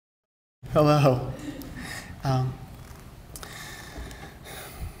Hello.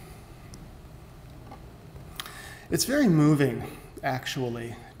 It's very moving,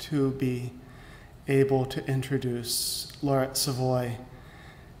 actually, to be able to introduce Lauret Savoy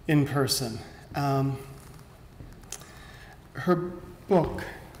in person. Her book,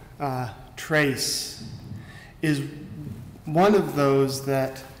 Trace, is one of those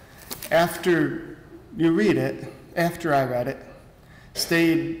that after you read it, after I read it,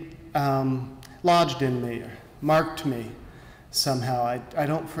 stayed lodged in me, or marked me somehow. I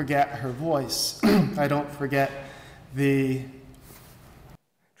don't forget her voice. I don't forget the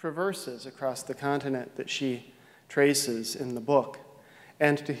traverses across the continent that she traces in the book.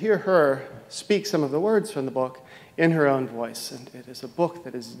 And to hear her speak some of the words from the book in her own voice, and it is a book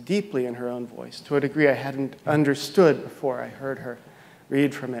that is deeply in her own voice, to a degree I hadn't understood before I heard her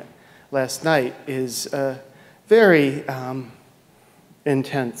read from it last night, is a very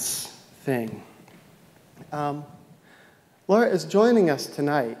intense thing. Lauret is joining us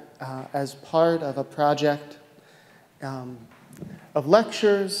tonight as part of a project of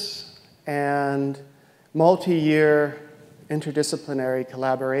lectures and multi-year interdisciplinary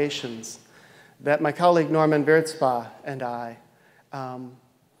collaborations that my colleague Norman Wirtzbach and I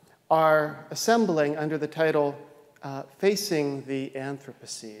are assembling under the title Facing the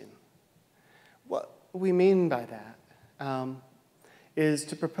Anthropocene. What we mean by that is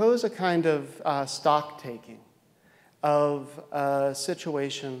to propose a kind of stock-taking of a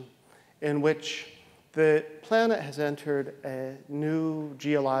situation in which the planet has entered a new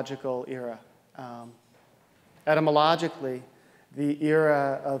geological era. Etymologically, the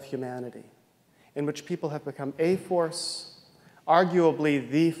era of humanity, in which people have become a force,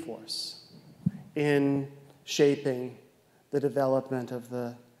 arguably the force, in shaping the development of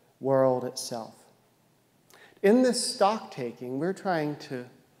the world itself. In this stock-taking, we're trying to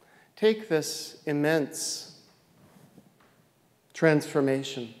take this immense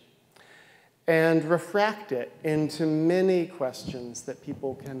transformation and refract it into many questions that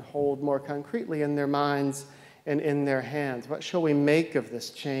people can hold more concretely in their minds and in their hands. What shall we make of this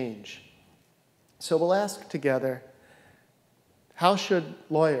change? So we'll ask together, how should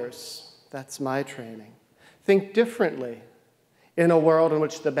lawyers, that's my training, think differently in a world in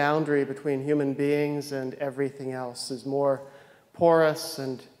which the boundary between human beings and everything else is more porous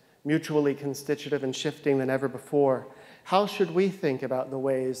and mutually constitutive and shifting than ever before? How should we think about the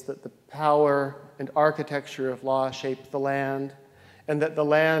ways that the power and architecture of law shape the land, and that the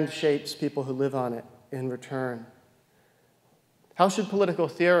land shapes people who live on it in return? How should political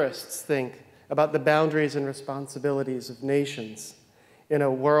theorists think about the boundaries and responsibilities of nations in a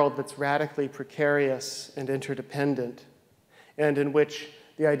world that's radically precarious and interdependent, and in which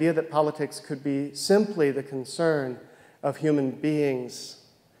the idea that politics could be simply the concern of human beings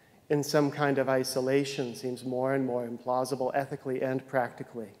in some kind of isolation seems more and more implausible ethically and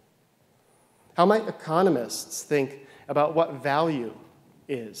practically? How might economists think about what value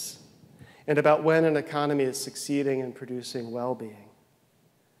is, and about when an economy is succeeding in producing well-being?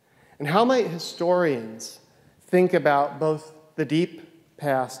 And how might historians think about both the deep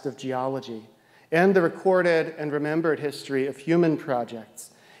past of geology and the recorded and remembered history of human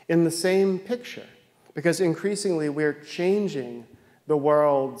projects in the same picture? Because increasingly we're changing the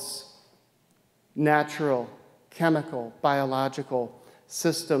world's natural, chemical, biological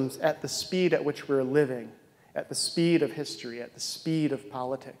systems at the speed at which we're living, at the speed of history, at the speed of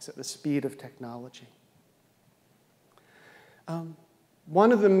politics, at the speed of technology.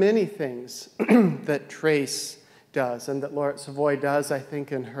 One of the many things that Trace does, and that Lauret Savoy does, I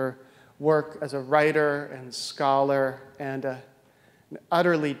think, in her work as a writer and scholar and an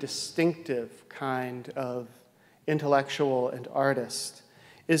utterly distinctive kind of intellectual and artist,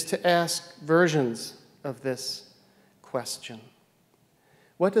 is to ask versions of this question.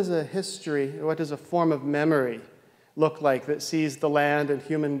 What does a history, what does a form of memory look like that sees the land and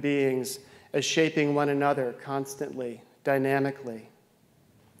human beings as shaping one another constantly, dynamically?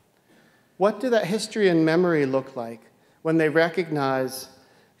 What do that history and memory look like when they recognize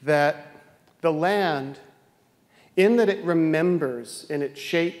that the land, in that it remembers in its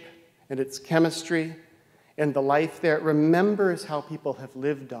shape and its chemistry and the life there, it remembers how people have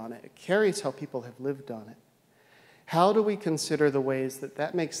lived on it. It carries how people have lived on it. How do we consider the ways that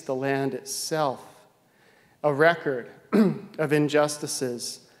that makes the land itself a record of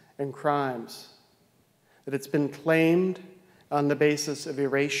injustices and crimes? That it's been claimed on the basis of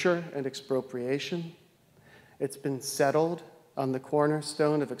erasure and expropriation. It's been settled on the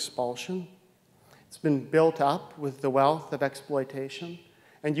cornerstone of expulsion. It's been built up with the wealth of exploitation.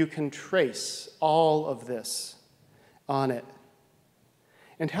 And you can trace all of this on it.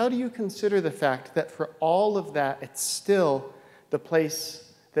 And how do you consider the fact that for all of that, it's still the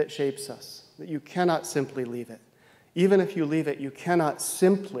place that shapes us, that you cannot simply leave it? Even if you leave it, you cannot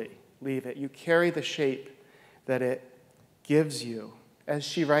simply leave it. You carry the shape that it gives you. As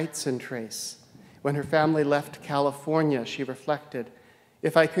she writes in Trace, when her family left California, she reflected,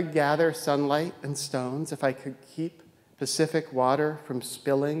 if I could gather sunlight and stones, if I could keep Pacific water from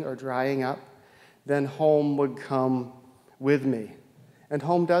spilling or drying up, then home would come with me. And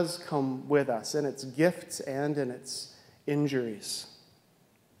home does come with us in its gifts and in its injuries.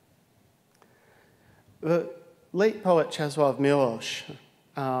 The late poet Czesław Miłosz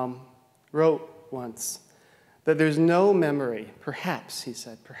wrote once that there's no memory, perhaps, he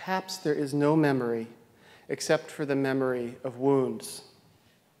said, perhaps there is no memory except for the memory of wounds.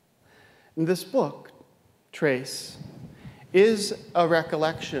 And this book, Trace, is a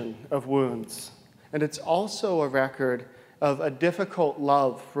recollection of wounds, and it's also a record of a difficult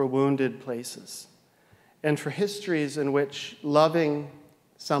love for wounded places and for histories in which loving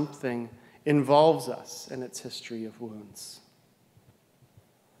something involves us in its history of wounds.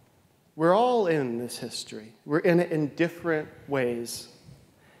 We're all in this history. We're in it in different ways,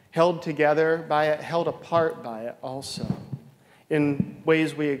 held together by it, held apart by it also, in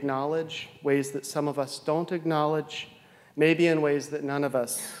ways we acknowledge, ways that some of us don't acknowledge, maybe in ways that none of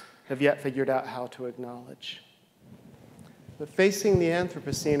us have yet figured out how to acknowledge. But facing the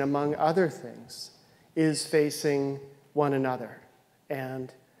Anthropocene, among other things, is facing one another.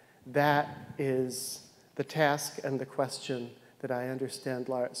 And that is the task and the question that I understand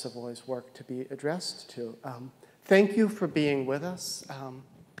Lauret Savoy's work to be addressed to. Thank you for being with us.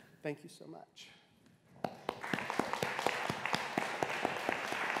 Thank you so much.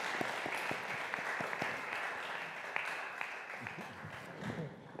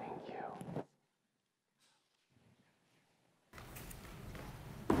 Thank you.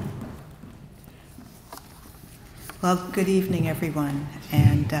 Well, good evening, everyone.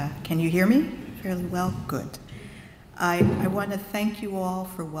 And can you hear me fairly well? Good. I want to thank you all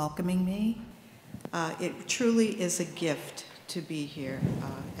for welcoming me. It truly is a gift to be here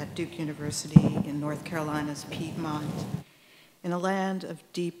at Duke University in North Carolina's Piedmont, in a land of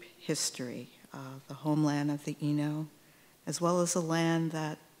deep history, the homeland of the Eno, as well as a land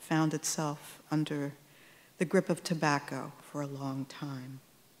that found itself under the grip of tobacco for a long time.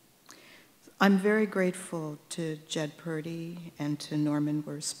 I'm very grateful to Jed Purdy and to Norman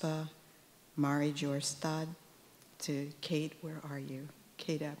Werspa, Mari Jorstad, to Kate, where are you?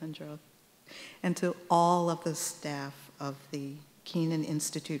 Kate Avendroth, and to all of the staff of the Keenan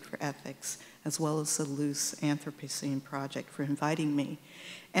Institute for Ethics, as well as the Luce Anthropocene Project for inviting me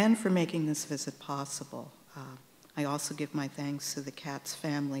and for making this visit possible. I also give my thanks to the Katz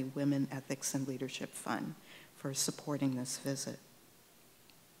Family Women Ethics and Leadership Fund for supporting this visit.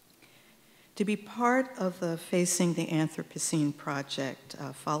 To be part of the Facing the Anthropocene project,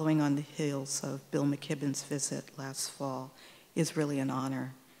 following on the heels of Bill McKibben's visit last fall, is really an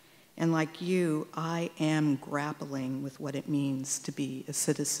honor. And like you, I am grappling with what it means to be a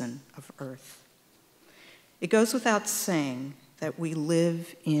citizen of Earth. It goes without saying that we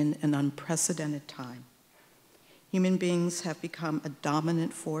live in an unprecedented time. Human beings have become a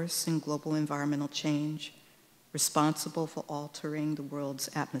dominant force in global environmental change, responsible for altering the world's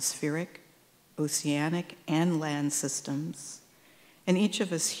atmospheric, oceanic, and land systems. And each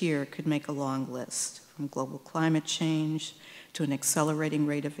of us here could make a long list, from global climate change to an accelerating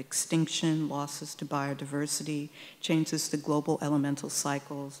rate of extinction, losses to biodiversity, changes to global elemental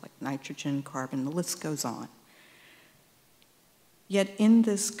cycles like nitrogen, carbon, the list goes on. Yet in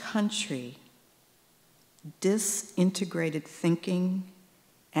this country, disintegrated thinking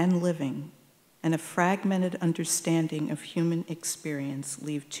and living and a fragmented understanding of human experience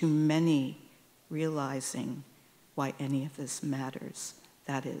leave too many realizing why any of this matters.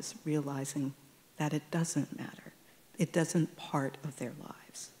 That is, realizing that it doesn't matter. It doesn't part of their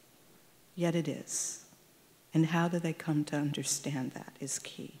lives. Yet it is. And how do they come to understand that is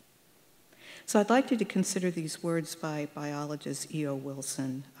key. So I'd like you to consider these words by biologist E.O.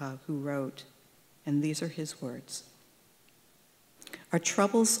 Wilson, who wrote, and these are his words: "Our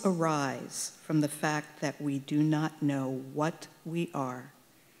troubles arise from the fact that we do not know what we are,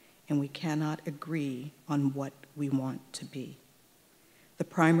 and we cannot agree on what we want to be. The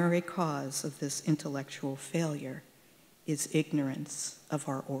primary cause of this intellectual failure is ignorance of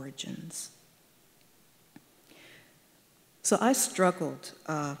our origins." So I struggled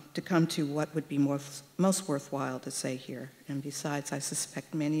to come to what would be most worthwhile to say here. And besides, I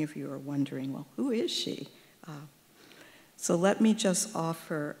suspect many of you are wondering, well, who is she? So let me just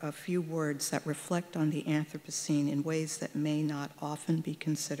offer a few words that reflect on the Anthropocene in ways that may not often be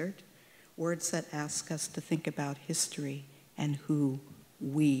considered, words that ask us to think about history and who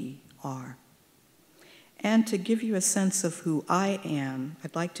we are. And to give you a sense of who I am,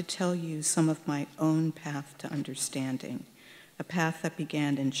 I'd like to tell you some of my own path to understanding, a path that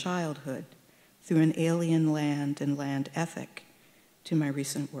began in childhood through an alien land and land ethic to my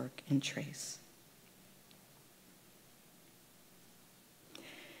recent work in Trace.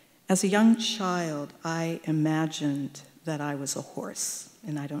 As a young child, I imagined that I was a horse,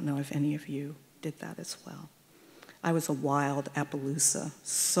 and I don't know if any of you did that as well. I was a wild Appaloosa,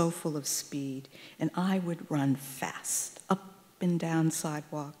 so full of speed, and I would run fast, up and down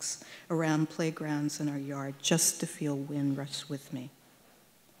sidewalks, around playgrounds in our yard, just to feel wind rush with me.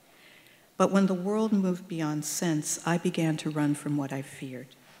 But when the world moved beyond sense, I began to run from what I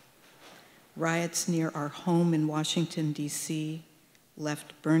feared. Riots near our home in Washington, D.C.,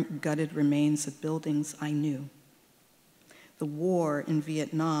 left burnt, gutted remains of buildings I knew. The war in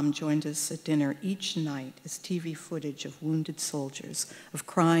Vietnam joined us at dinner each night as TV footage of wounded soldiers, of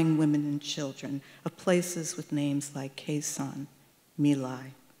crying women and children, of places with names like Khe Sanh, My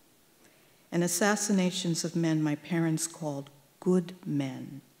Lai, and assassinations of men my parents called good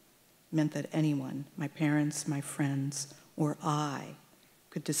men meant that anyone, my parents, my friends, or I,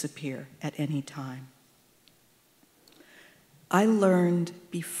 could disappear at any time. I learned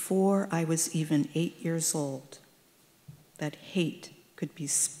before I was even 8 years old that hate could be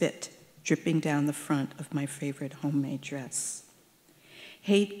spit dripping down the front of my favorite homemade dress.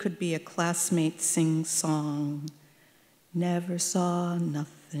 Hate could be a classmate sing-song, never saw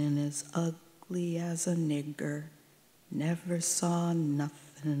nothing as ugly as a nigger, never saw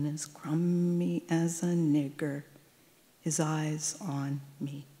nothing as crummy as a nigger, his eyes on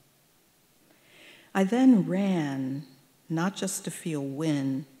me. I then ran, not just to feel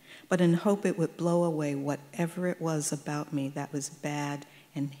wind, but in hope it would blow away whatever it was about me that was bad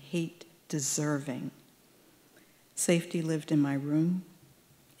and hate-deserving. Safety lived in my room,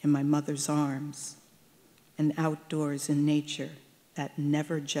 in my mother's arms, and outdoors in nature that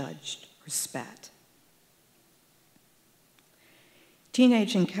never judged or spat.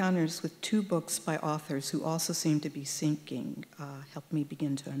 Teenage encounters with 2 books by authors who also seemed to be sinking helped me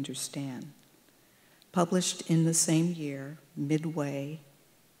begin to understand. Published in the same year, midway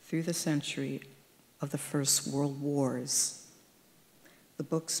through the century of the First World Wars, the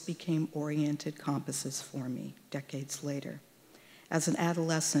books became oriented compasses for me decades later, as an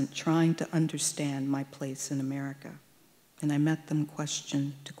adolescent trying to understand my place in America, and I met them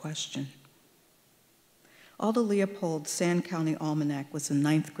question to question. Alda Leopold's Sand County Almanac was a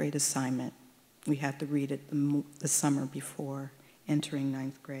 9th grade assignment. We had to read it the summer before entering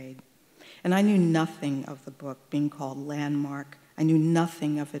 9th grade. And I knew nothing of the book being called Landmark. I knew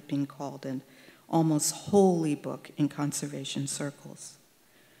nothing of it being called an almost holy book in conservation circles.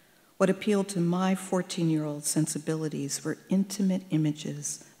 What appealed to my 14-year-old sensibilities were intimate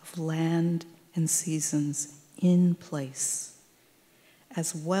images of land and seasons in place,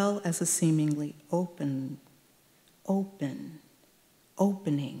 as well as a seemingly opening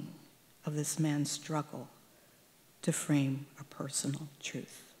of this man's struggle to frame a personal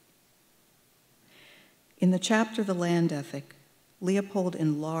truth. In the chapter, The Land Ethic, Leopold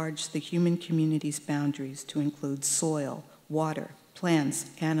enlarged the human community's boundaries to include soil, water, plants,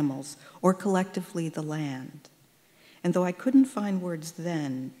 animals, or collectively the land. And though I couldn't find words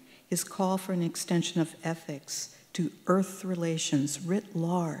then, his call for an extension of ethics to earth relations writ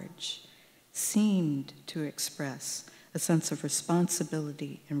large seemed to express a sense of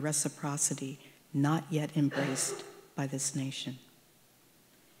responsibility and reciprocity not yet embraced by this nation.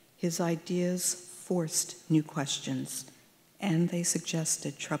 His ideas forced new questions, and they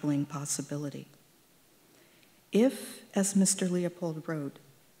suggested troubling possibility. If, as Mr. Leopold wrote,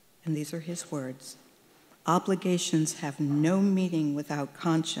 and these are his words, obligations have no meaning without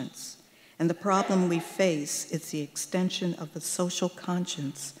conscience, and the problem we face is the extension of the social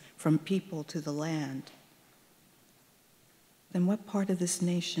conscience from people to the land, then what part of this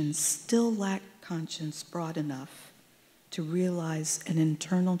nation still lacked conscience broad enough to realize an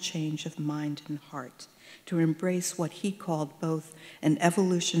internal change of mind and heart, to embrace what he called both an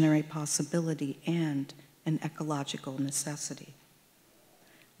evolutionary possibility and an ecological necessity?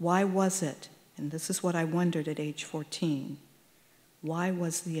 Why was it, and this is what I wondered at age 14, why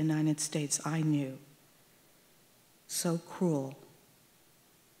was the United States I knew so cruel?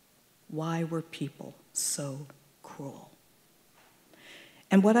 Why were people so cruel?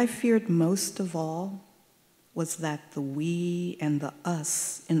 And what I feared most of all was that the we and the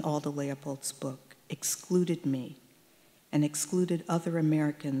us in Alda Leopold's book excluded me and excluded other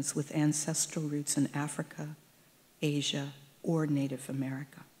Americans with ancestral roots in Africa, Asia, or Native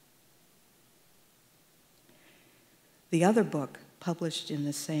America. The other book, published in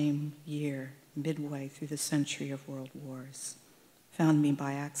the same year, midway through the century of world wars, found me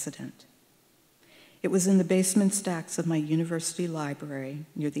by accident. It was in the basement stacks of my university library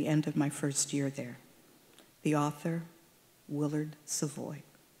near the end of my first year there. The author, Lauret Savoy.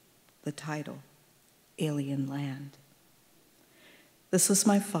 The title, Alien Land. This was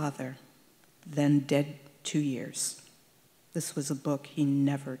my father, then dead 2 years. This was a book he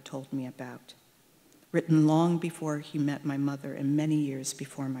never told me about, written long before he met my mother and many years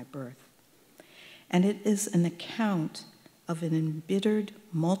before my birth. And it is an account of an embittered,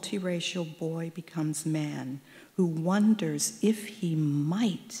 multiracial boy becomes man who wonders if he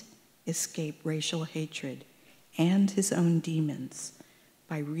might escape racial hatred and his own demons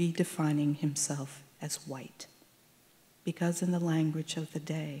by redefining himself as white. Because in the language of the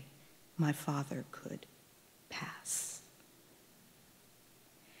day, my father could pass.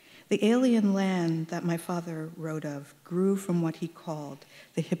 The alien land that my father wrote of grew from what he called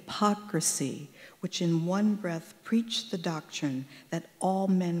the hypocrisy, which in one breath preached the doctrine that all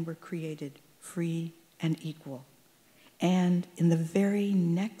men were created free and equal, and in the very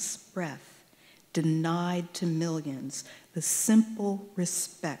next breath denied to millions the simple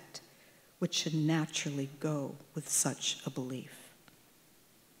respect which should naturally go with such a belief.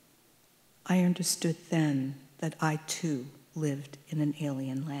 I understood then that I too lived in an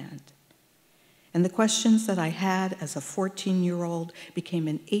alien land. And the questions that I had as a 14-year-old became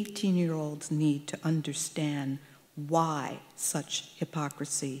an 18-year-old's need to understand why such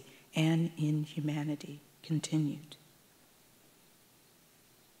hypocrisy and inhumanity continued.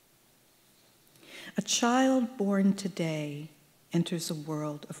 A child born today enters a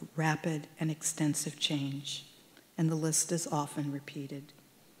world of rapid and extensive change, and the list is often repeated.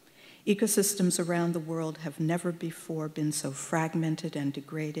 Ecosystems around the world have never before been so fragmented and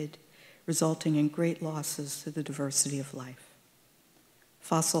degraded, resulting in great losses to the diversity of life.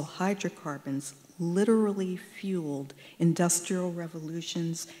 Fossil hydrocarbons literally fueled industrial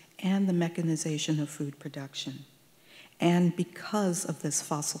revolutions and the mechanization of food production. And because of this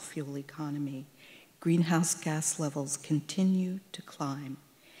fossil fuel economy, greenhouse gas levels continue to climb,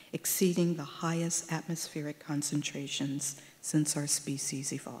 exceeding the highest atmospheric concentrations since our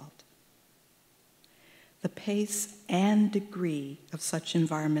species evolved. The pace and degree of such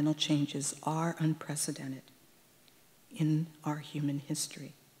environmental changes are unprecedented in our human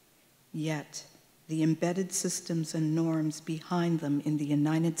history. Yet, the embedded systems and norms behind them in the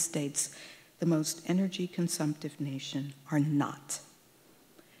United States, the most energy-consumptive nation, are not.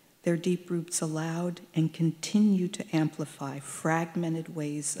 Their deep roots allowed and continue to amplify fragmented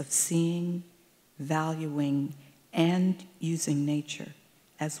ways of seeing, valuing, and using nature,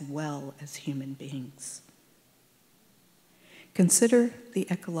 as well as human beings. Consider the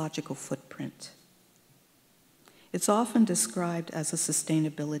ecological footprint. It's often described as a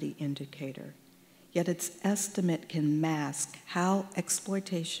sustainability indicator, yet its estimate can mask how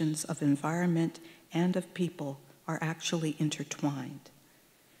exploitations of environment and of people are actually intertwined.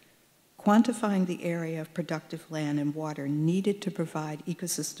 Quantifying the area of productive land and water needed to provide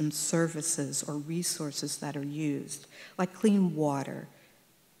ecosystem services or resources that are used, like clean water,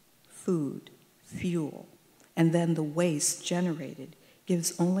 food, fuel, and then the waste generated,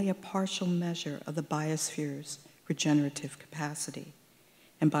 gives only a partial measure of the biosphere's regenerative capacity.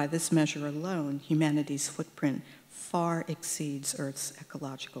 And by this measure alone, humanity's footprint far exceeds Earth's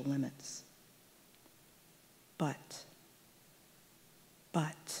ecological limits. But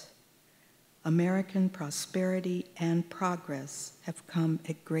American prosperity and progress have come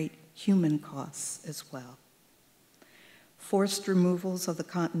at great human costs as well. Forced removals of the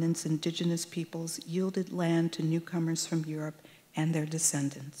continent's indigenous peoples yielded land to newcomers from Europe and their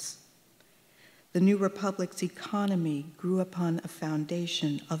descendants. The new republic's economy grew upon a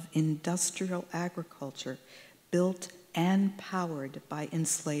foundation of industrial agriculture built and powered by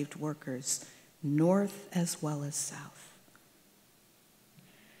enslaved workers, north as well as south.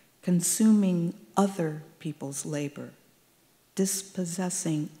 Consuming other people's labor,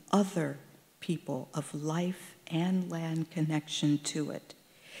 dispossessing other people of life and land connection to it,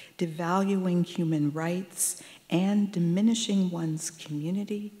 devaluing human rights, and diminishing one's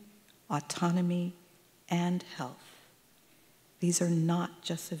community, autonomy, and health. These are not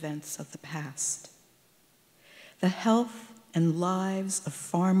just events of the past. The health and lives of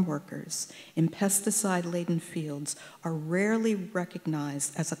farm workers in pesticide-laden fields are rarely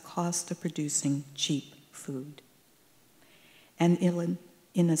recognized as a cost of producing cheap food. And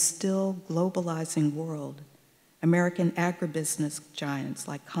in a still globalizing world, American agribusiness giants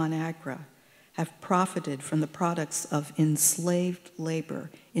like ConAgra have profited from the products of enslaved labor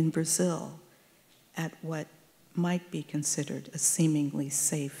in Brazil at what might be considered a seemingly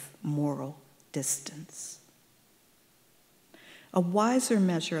safe moral distance. A wiser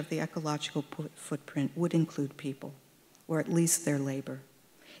measure of the ecological footprint would include people, or at least their labor.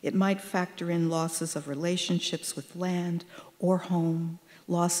 It might factor in losses of relationships with land or home,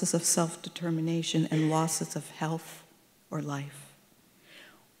 losses of self-determination, and losses of health or life.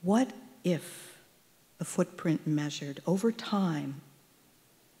 What if the footprint measured over time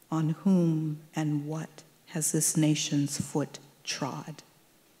on whom and what has this nation's foot trod?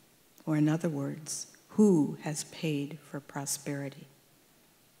 Or in other words, who has paid for prosperity?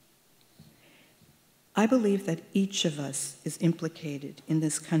 I believe that each of us is implicated in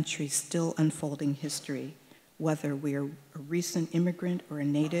this country's still unfolding history, whether we're a recent immigrant or a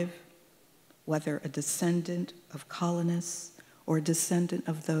native, whether a descendant of colonists or a descendant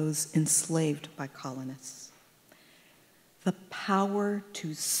of those enslaved by colonists. The power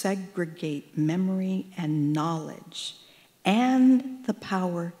to segregate memory and knowledge and the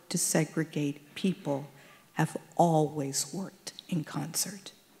power to segregate people have always worked in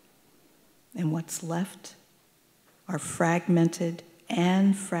concert. And what's left are fragmented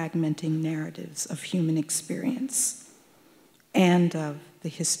and fragmenting narratives of human experience and of the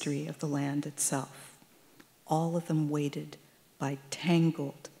history of the land itself, all of them weighted by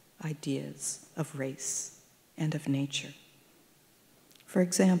tangled ideas of race and of nature. For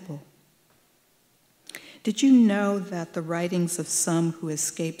example, did you know that the writings of some who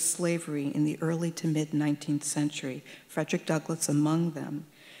escaped slavery in the early to mid-19th century, Frederick Douglass among them,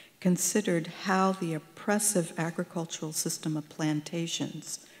 considered how the oppressive agricultural system of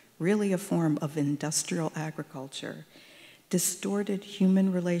plantations, really a form of industrial agriculture, distorted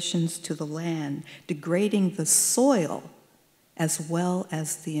human relations to the land, degrading the soil as well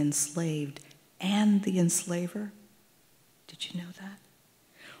as the enslaved and the enslaver? Did you know that?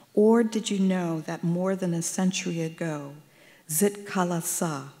 Or did you know that more than a century ago, Zit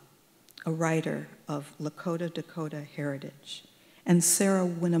Kalasa, a writer of Lakota Dakota heritage, and Sarah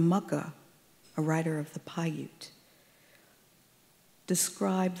Winnemucca, a writer of the Paiute,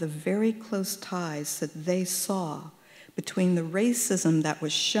 described the very close ties that they saw between the racism that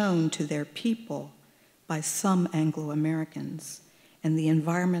was shown to their people by some Anglo-Americans and the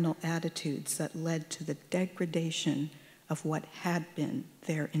environmental attitudes that led to the degradation of what had been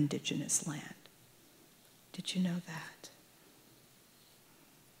their indigenous land. Did you know that?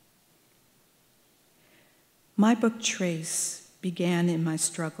 My book, Trace, began in my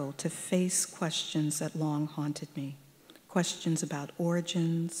struggle to face questions that long haunted me, questions about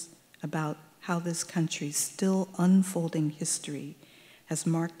origins, about how this country's still unfolding history has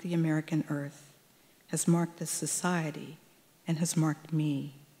marked the American earth, has marked this society, and has marked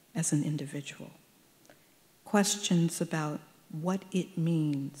me as an individual. Questions about what it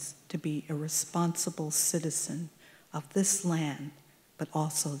means to be a responsible citizen of this land, but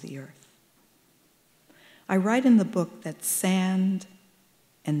also the earth. I write in the book that sand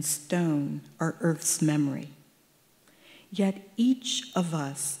and stone are Earth's memory. Yet each of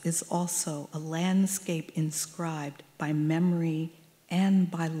us is also a landscape inscribed by memory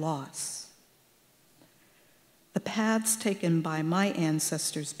and by loss. The paths taken by my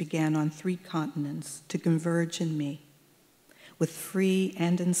ancestors began on 3 continents to converge in me, with free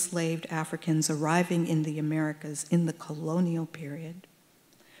and enslaved Africans arriving in the Americas in the colonial period,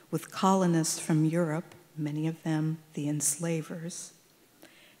 with colonists from Europe, many of them the enslavers,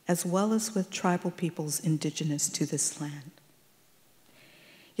 as well as with tribal peoples indigenous to this land.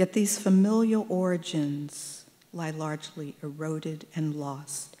 Yet these familial origins lie largely eroded and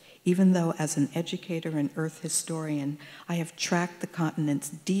lost, even though as an educator and earth historian, I have tracked the continent's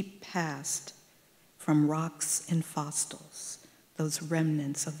deep past from rocks and fossils, those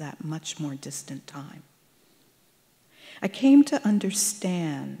remnants of that much more distant time. I came to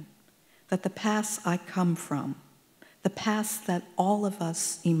understand that the past I come from, the past that all of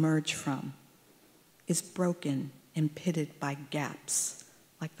us emerge from, is broken and pitted by gaps,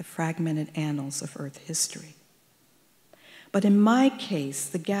 like the fragmented annals of Earth history. But in my case,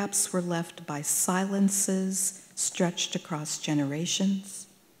 the gaps were left by silences stretched across generations,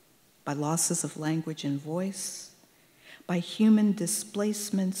 by losses of language and voice, by human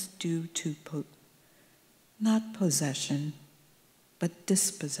displacements due to not possession, but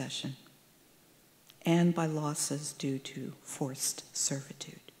dispossession, and by losses due to forced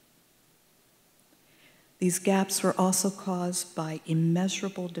servitude. These gaps were also caused by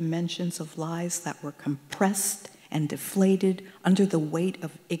immeasurable dimensions of lies that were compressed and deflated under the weight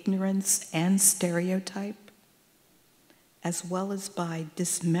of ignorance and stereotype. as well as by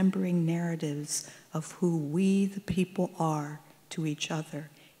dismembering narratives of who we, the people, are to each other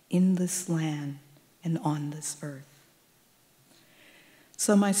in this land and on this earth.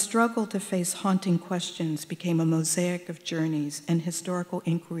 So my struggle to face haunting questions became a mosaic of journeys and historical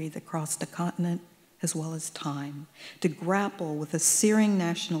inquiry that crossed a continent as well as time, to grapple with a searing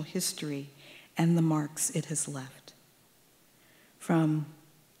national history and the marks it has left. From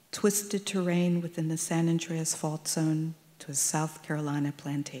twisted terrain within the San Andreas Fault zone to a South Carolina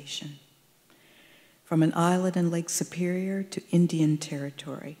plantation. From an island in Lake Superior to Indian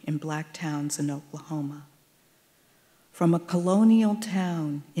territory in black towns in Oklahoma. From a colonial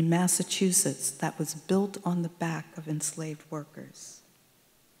town in Massachusetts that was built on the back of enslaved workers,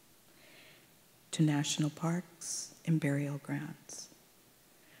 to national parks and burial grounds.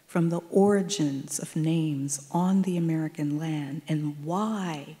 From the origins of names on the American land and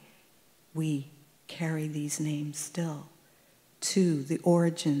why we carry these names still, to the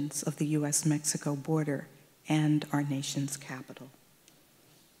origins of the U.S. Mexico border and our nation's capital.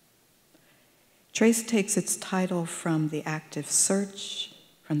 Trace takes its title from the active search,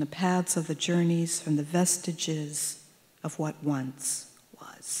 from the paths of the journeys, from the vestiges of what once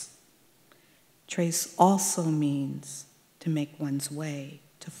was. Trace also means to make one's way,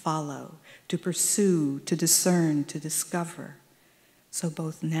 to follow, to pursue, to discern, to discover. So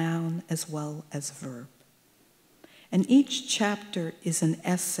both noun as well as verb. And each chapter is an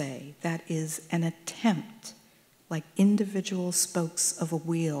essay, that is an attempt, like individual spokes of a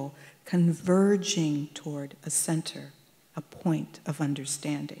wheel, converging toward a center, a point of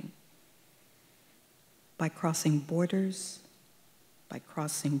understanding. By crossing borders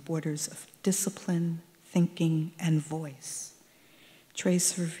of discipline, thinking, and voice,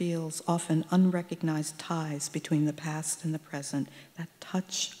 Trace reveals often unrecognized ties between the past and the present that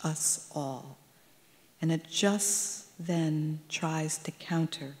touch us all. And it just then tries to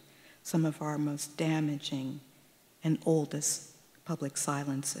counter some of our most damaging and oldest public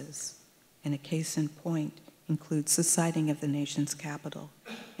silences. And a case in point includes the siting of the nation's capital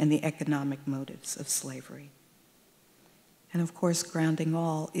and the economic motives of slavery. And of course, grounding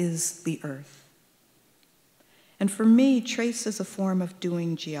all is the earth. And for me, Trace is a form of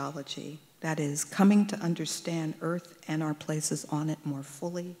doing geology, that is, coming to understand Earth and our places on it more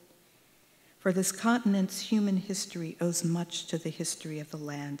fully. For this continent's human history owes much to the history of the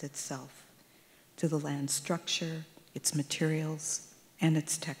land itself, to the land's structure, its materials, and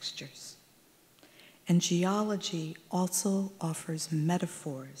its textures. And geology also offers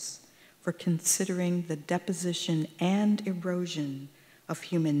metaphors for considering the deposition and erosion of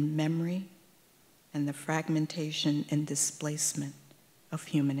human memory and the fragmentation and displacement of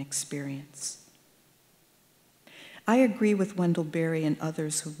human experience. I agree with Wendell Berry and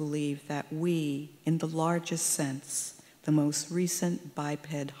others who believe that we, in the largest sense, the most recent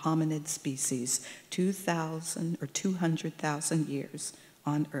biped hominid species, 2,000 or 200,000 years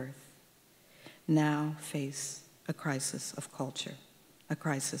on Earth, now face a crisis of culture, a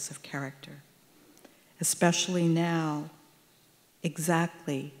crisis of character, especially now,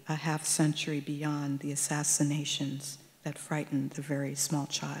 exactly a half-century beyond the assassinations that frightened the very small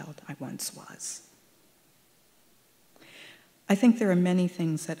child I once was. I think there are many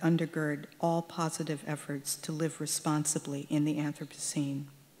things that undergird all positive efforts to live responsibly in the Anthropocene,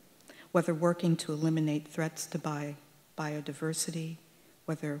 whether working to eliminate threats to biodiversity,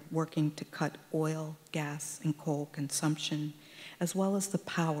 whether working to cut oil, gas, and coal consumption, as well as the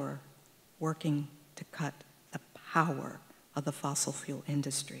power, working to cut the power of the fossil fuel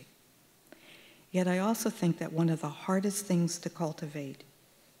industry. Yet I also think that one of the hardest things to cultivate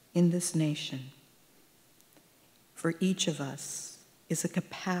in this nation for each of us is a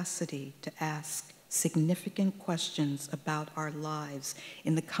capacity to ask significant questions about our lives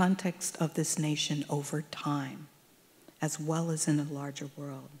in the context of this nation over time, as well as in a larger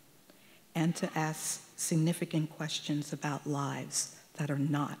world, and to ask significant questions about lives that are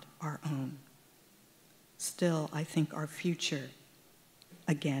not our own. Still, I think our future,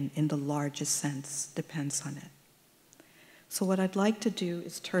 again, in the largest sense, depends on it. So what I'd like to do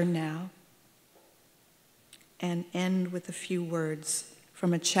is turn now and end with a few words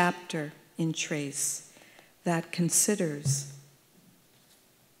from a chapter in Trace that considers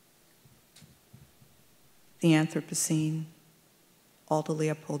the Anthropocene, Aldo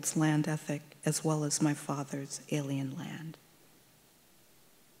Leopold's land ethic, as well as my father's alien land.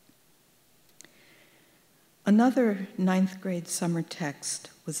 Another 9th grade summer text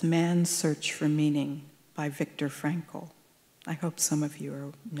was Man's Search for Meaning by Viktor Frankl. I hope some of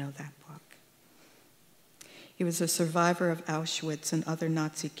you know that book. He was a survivor of Auschwitz and other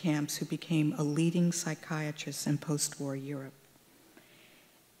Nazi camps who became a leading psychiatrist in post-war Europe.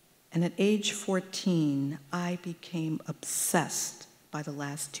 And at age 14, I became obsessed by the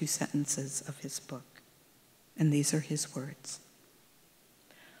last two sentences of his book. And these are his words.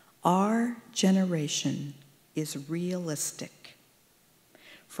 Our generation is realistic,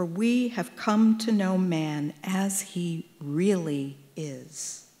 for we have come to know man as he really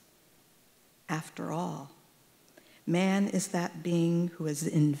is. After all, man is that being who has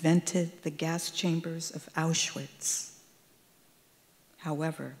invented the gas chambers of Auschwitz.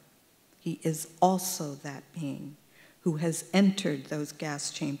 However, he is also that being who has entered those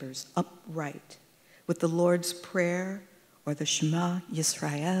gas chambers upright with the Lord's Prayer or the Shema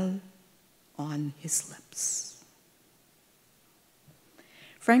Yisrael on his lips.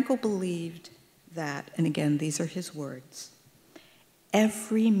 Frankl believed that, and again, these are his words,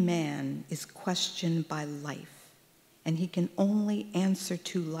 every man is questioned by life, and he can only answer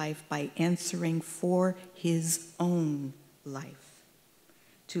to life by answering for his own life.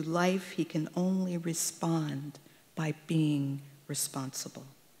 To life, he can only respond by being responsible.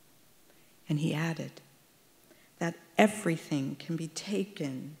 And he added that everything can be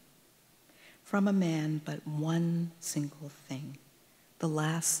taken from a man but one single thing, the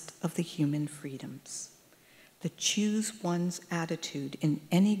last of the human freedoms, to choose one's attitude in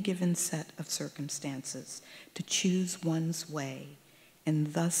any given set of circumstances, to choose one's way,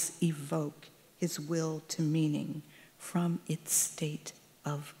 and thus evoke his will to meaning from its state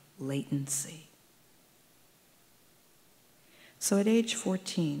of latency. So at age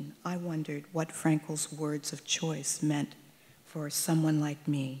 14, I wondered what Frankl's words of choice meant for someone like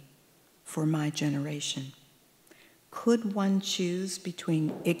me, for my generation. Could one choose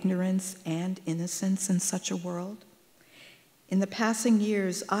between ignorance and innocence in such a world? In the passing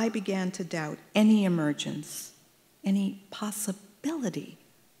years, I began to doubt any emergence, any possibility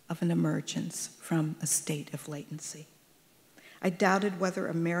of an emergence from a state of latency. I doubted whether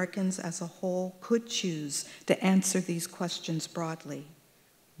Americans as a whole could choose to answer these questions broadly.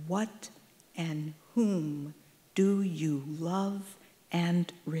 What and whom do you love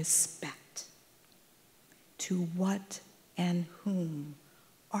and respect? To what and whom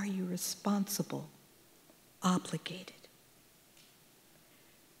are you responsible, obligated?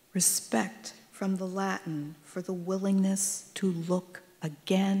 Respect from the Latin for the willingness to look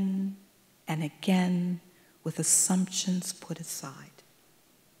again and again with assumptions put aside.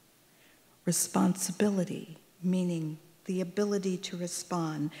 Responsibility, meaning the ability to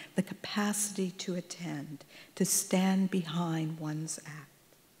respond, the capacity to attend, to stand behind one's act.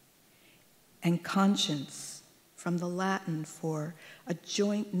 And conscience, from the Latin for a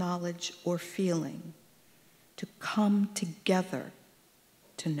joint knowledge or feeling, to come together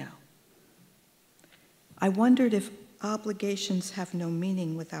to know. I wondered if obligations have no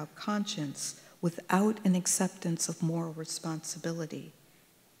meaning without conscience, without an acceptance of moral responsibility,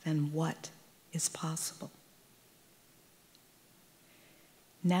 then what is possible?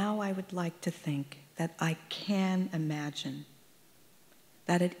 Now I would like to think that I can imagine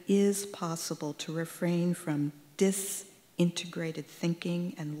that it is possible to refrain from disintegrated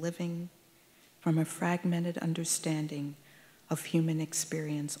thinking and living, from a fragmented understanding of human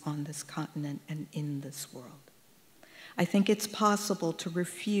experience on this continent and in this world. I think it's possible to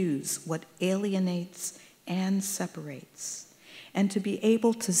refuse what alienates and separates, and to be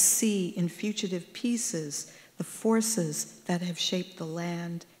able to see in fugitive pieces the forces that have shaped the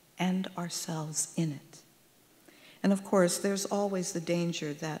land and ourselves in it. And of course, there's always the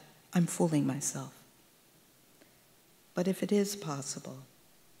danger that I'm fooling myself. But if it is possible,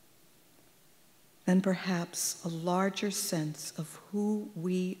 then perhaps a larger sense of who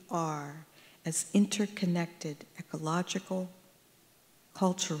we are as interconnected ecological,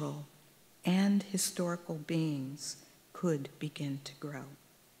 cultural, and historical beings could begin to grow.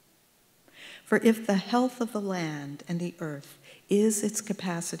 For if the health of the land and the earth is its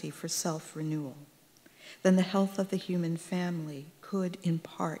capacity for self-renewal, then the health of the human family could, in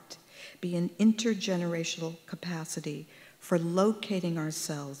part, be an intergenerational capacity for locating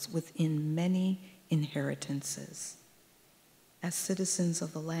ourselves within many inheritances, as citizens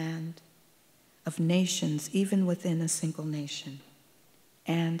of the land, of nations, even within a single nation,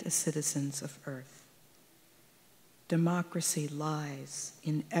 and as citizens of earth. Democracy lies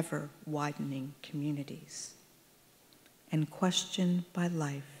in ever-widening communities, and questioned by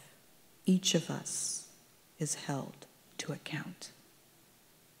life, each of us is held to account.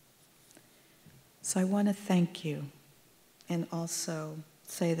 So I want to thank you, and also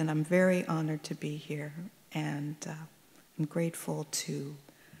say that I'm very honored to be here, and I'm grateful to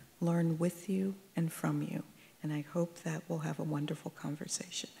learn with you and from you. and I hope that we'll have a wonderful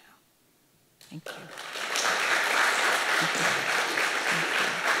conversation now. Thank you. Thank you. Thank you.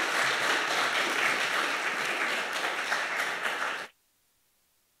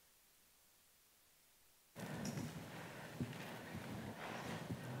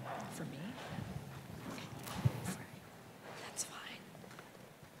 For me? That's fine.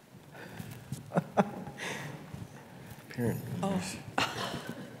 Apparently. Oh.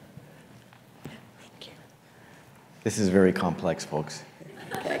 This is very complex, folks.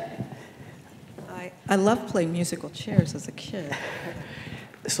 Okay. I loved playing musical chairs as a kid.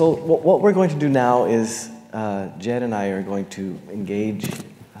 So what we're going to do now is Jed and I are going to engage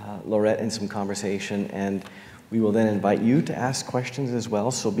Lauret in some conversation, and we will then invite you to ask questions as well.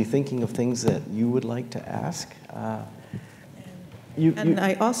 So be thinking of things that you would like to ask. I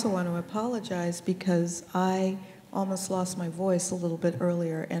also want to apologize because I almost lost my voice a little bit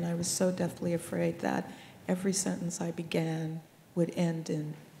earlier, and I was so deathly afraid that every sentence I began would end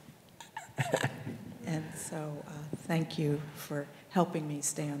in and so thank you for helping me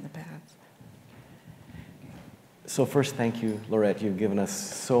stay on the path. So first, thank you, Lauret. You've given us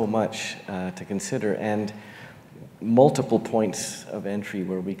so much to consider and multiple points of entry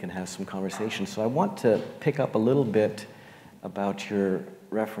where we can have some conversation. So I want to pick up a little bit about your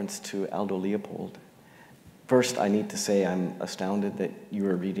reference to Aldo Leopold. First, I need to say I'm astounded that you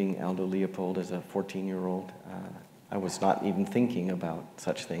were reading Aldo Leopold as a 14-year-old. I was not even thinking about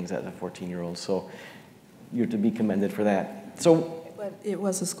such things as a 14-year-old, so you're to be commended for that. But it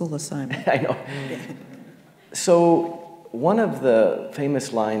was a school assignment. I know. So one of the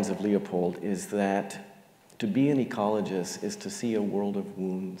famous lines of Leopold is that to be an ecologist is to see a world of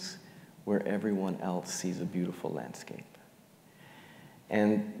wounds where everyone else sees a beautiful landscape.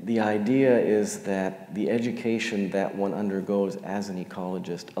 And the idea is that the education that one undergoes as an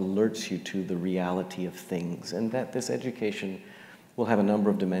ecologist alerts you to the reality of things, and that this education will have a number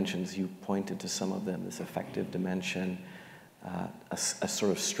of dimensions. You pointed to some of them, this affective dimension, a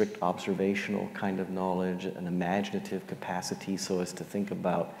sort of strict observational kind of knowledge, an imaginative capacity so as to think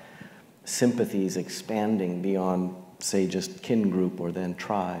about sympathies expanding beyond, say, just kin group or then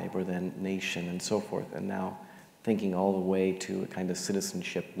tribe or then nation and so forth, and now thinking all the way to a kind of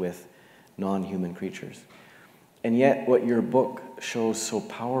citizenship with non-human creatures. And yet what your book shows so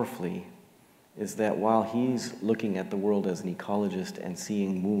powerfully is that while he's looking at the world as an ecologist and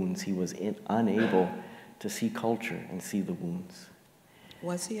seeing wounds, he was unable to see culture and see the wounds.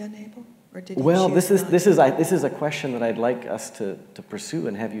 Was he unable? Or did he well, choose this is a question that I'd like us to pursue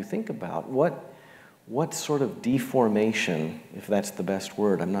and have you think about. What sort of deformation, if that's the best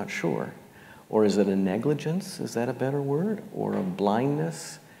word, I'm not sure, or is it a negligence? Is that a better word? Or a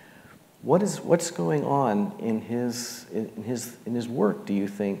blindness? What's going on in his work, do you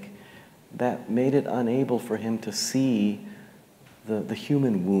think, that made it unable for him to see the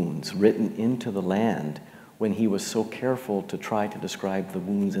human wounds written into the land when he was so careful to try to describe the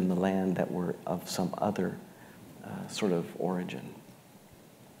wounds in the land that were of some other sort of origin?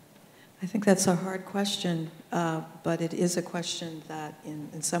 I think that's a hard question, but it is a question that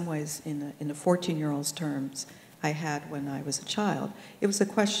in some ways, in the 14-year-old's terms, I had when I was a child. It was a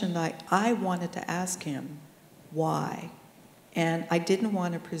question that I wanted to ask him, why? And I didn't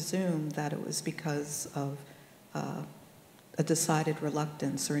want to presume that it was because of a decided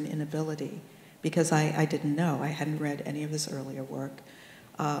reluctance or an inability, because I didn't know. I hadn't read any of his earlier work.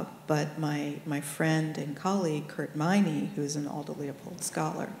 But my friend and colleague, Kurt Miney, who's an Aldo Leopold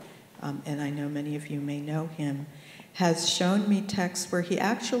scholar, and I know many of you may know him, has shown me texts where he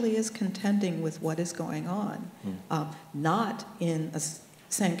actually is contending with what is going on, not in a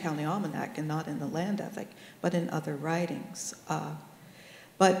Sand County Almanac and not in the Land Ethic, but in other writings.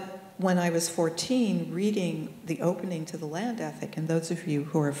 But when I was 14, reading the opening to the Land Ethic, and those of you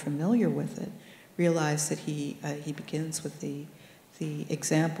who are familiar with it realize that he begins with the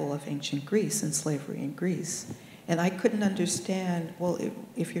example of ancient Greece and slavery in Greece. And I couldn't understand, well,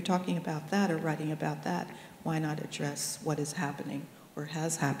 if you're talking about that or writing about that, why not address what is happening or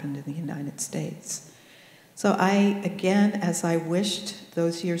has happened in the United States? So again, as I wished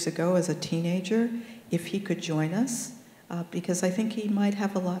those years ago as a teenager, if he could join us, because I think he might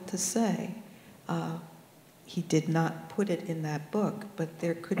have a lot to say. He did not put it in that book, but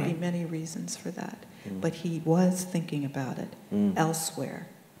there could be many reasons for that. But he was thinking about it elsewhere,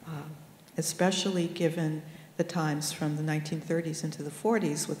 especially given the times from the 1930s into the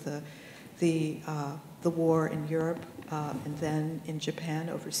 40s with the war in Europe, and then in Japan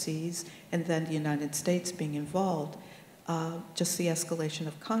overseas, and then the United States being involved, just the escalation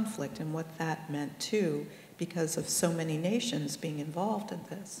of conflict and what that meant too, because of so many nations being involved in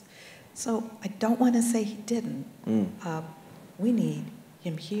this. So I don't want to say he didn't. We need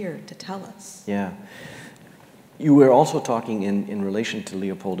him here to tell us. Yeah. You were also talking in relation to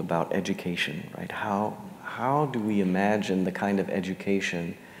Leopold about education, right? How do we imagine the kind of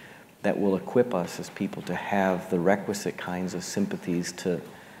education that will equip us as people to have the requisite kinds of sympathies to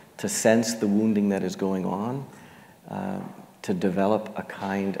sense the wounding that is going on, to develop a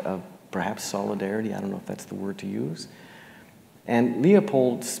kind of perhaps solidarity, I don't know if that's the word to use. And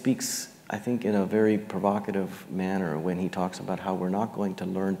Leopold speaks, I think, in a very provocative manner when he talks about how we're not going to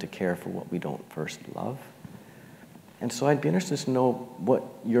learn to care for what we don't first love. And so I'd be interested to know what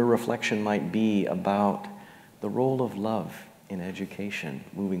your reflection might be about the role of love in education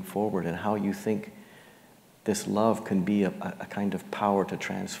moving forward, and how you think this love can be a kind of power to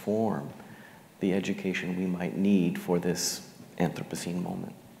transform the education we might need for this Anthropocene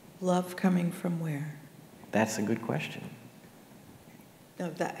moment. Love coming from where? That's a good question.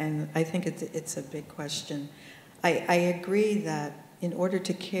 No, and I think it's a big question. I agree that in order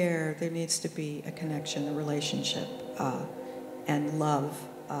to care, there needs to be a connection, a relationship, and love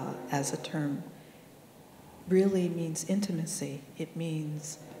as a term really means intimacy. It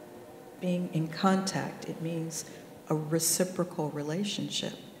means being in contact. It means a reciprocal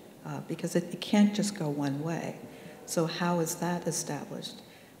relationship, because it can't just go one way. So how is that established?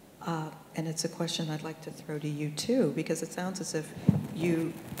 And it's a question I'd like to throw to you too, because it sounds as if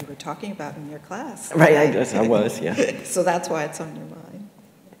you were talking about in your class. Right, I was, yeah. So that's why it's on your mind.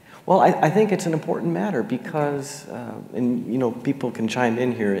 Well, I think it's an important matter because, and you know, people can chime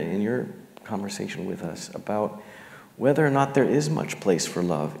in here in your conversation with us about whether or not there is much place for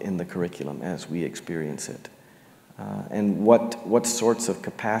love in the curriculum as we experience it, and what sorts of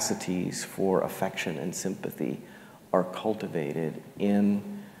capacities for affection and sympathy are cultivated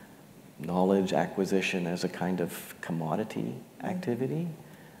in knowledge acquisition as a kind of commodity activity,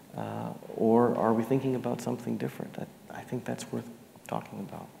 or are we thinking about something different? I think that's worth talking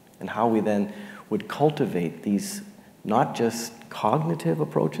about, and how we then would cultivate these not just cognitive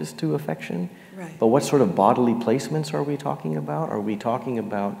approaches to affection, right, but what sort of bodily placements are we talking about? Are we talking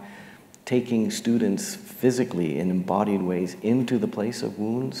about taking students physically in embodied ways into the place of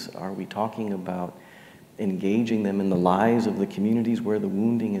wounds? Are we talking about engaging them in the lives of the communities where the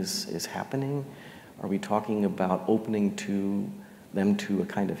wounding is happening? Are we talking about opening them to a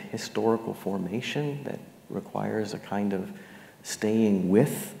kind of historical formation that requires a kind of staying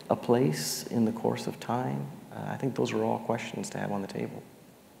with a place in the course of time? I think those are all questions to have on the table.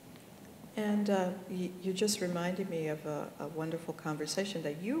 And you just reminded me of a wonderful conversation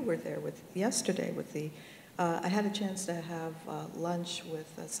that you were there with yesterday with I had a chance to have lunch with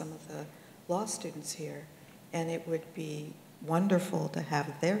some of the law students here, and it would be wonderful to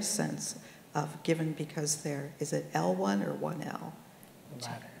have their sense of, given because is it L1 or 1L? The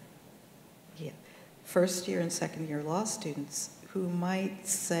latter. Yeah. First year and second year law students who might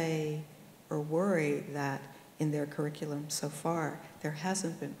say or worry that in their curriculum so far, there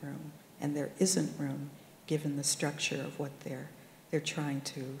hasn't been room, and there isn't room given the structure of what they're trying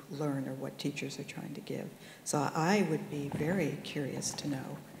to learn or what teachers are trying to give. So I would be very curious to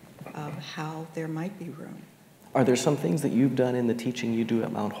know how there might be room. Are there some things that you've done in the teaching you do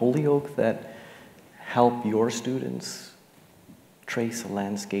at Mount Holyoke that help your students trace a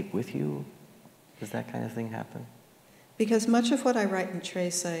landscape with you? Does that kind of thing happen? Because much of what I write and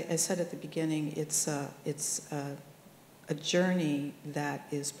trace, I said at the beginning, it's a journey that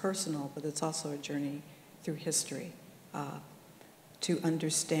is personal, but it's also a journey through history, to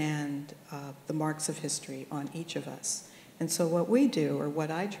understand the marks of history on each of us. And so what we do, or what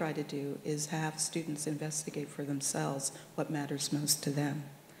I try to do, is have students investigate for themselves what matters most to them.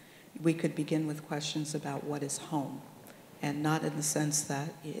 We could begin with questions about what is home, and not in the sense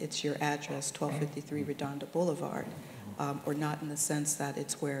that it's your address, 1253 Redonda Boulevard, or not in the sense that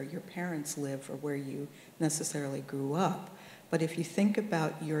it's where your parents live or where you necessarily grew up. But if you think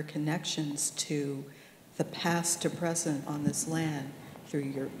about your connections to the past to present on this land, through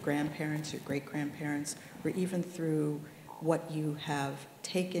your grandparents, your great-grandparents, or even through what you have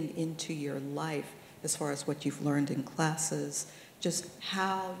taken into your life as far as what you've learned in classes, just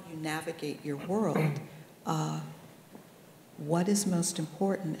how you navigate your world, what is most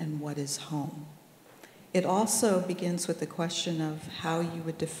important and what is home. It also begins with the question of how you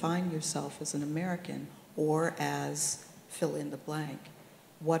would define yourself as an American or as fill in the blank.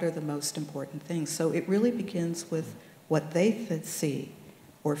 What are the most important things? So it really begins with what they see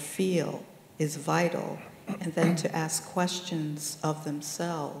or feel is vital, and then to ask questions of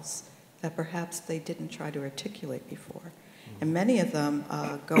themselves that perhaps they didn't try to articulate before. And many of them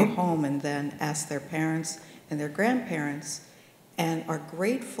go home and then ask their parents and their grandparents, and are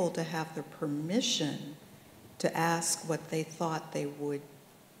grateful to have the permission to ask what they thought they would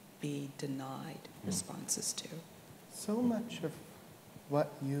be denied responses to. So much of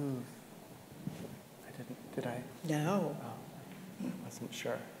what you've, did I? No. Oh, I wasn't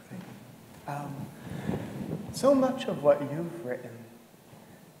sure. So much of what you've written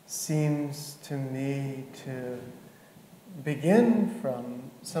seems to me to begin from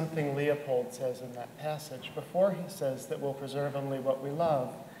something Leopold says in that passage. Before he says that we'll preserve only what we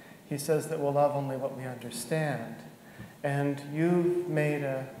love, he says that we'll love only what we understand. And you've made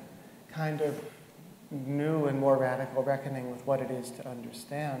a kind of new and more radical reckoning with what it is to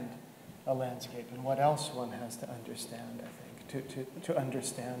understand a landscape and what else one has to understand, I think, to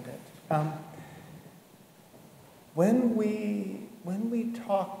understand it. When we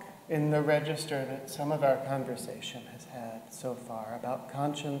talk in the register that some of our conversation has had so far about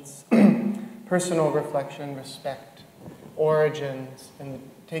conscience, personal reflection, respect, origins, and the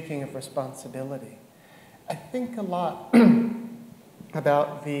taking of responsibility, I think a lot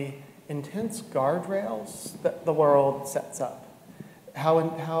about the intense guardrails that the world sets up,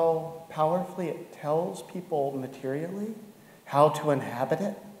 how powerfully it tells people materially how to inhabit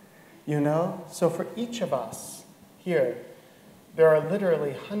it, you know? So for each of us here, there are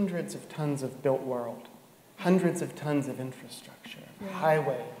literally hundreds of tons of built world, hundreds of tons of infrastructure,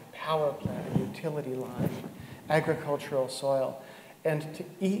 highway, power plant, utility line, agricultural soil. And to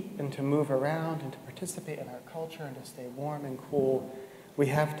eat and to move around and to participate in our culture and to stay warm and cool, we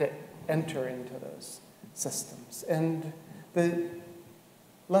have to enter into those systems. And the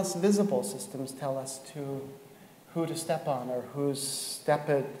less visible systems tell us who to step on or whose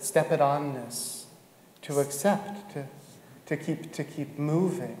step-it-onness to accept, to keep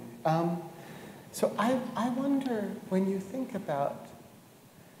moving. So I wonder, when you think about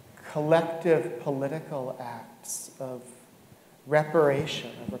collective political acts of reparation,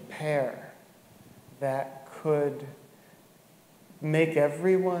 of repair, that could make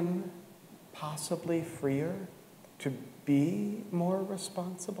everyone possibly freer to be more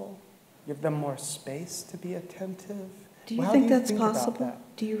responsible, give them more space to be attentive. Do you think that's possible?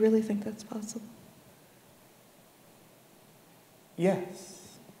 Do you really think that's possible?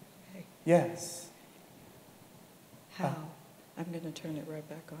 Yes. Okay. Yes. How? I'm going to turn it right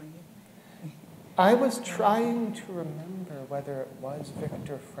back on you. I was trying to remember whether it was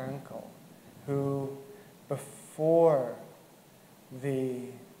Viktor Frankl who, before the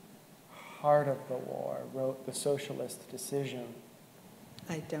heart of the war, wrote The Socialist Decision.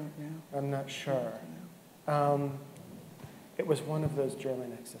 I don't know. I'm not sure. It was one of those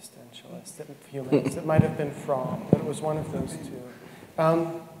German existentialists, humanists. It might have been Fromm, but it was one of those two.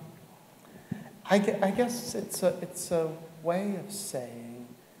 I guess it's a way of saying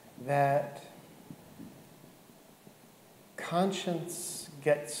that conscience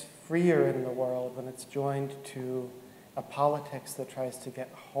gets freer in the world when it's joined to a politics that tries to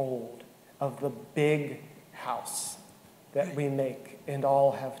get hold of the big house that we make and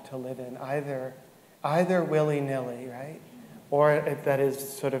all have to live in, either willy-nilly, right? Or that is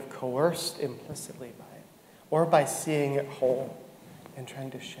sort of coerced implicitly by it, or by seeing it whole and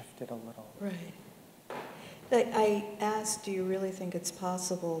trying to shift it a little. Right. I asked, do you really think it's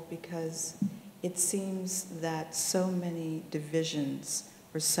possible? Because it seems that so many divisions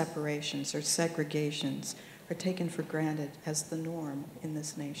or separations or segregations are taken for granted as the norm in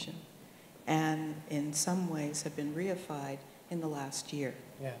this nation, and in some ways have been reified in the last year.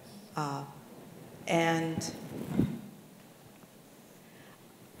 Yes. And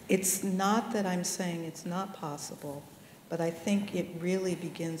it's not that I'm saying it's not possible, but I think it really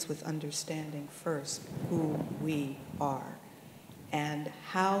begins with understanding first who we are. And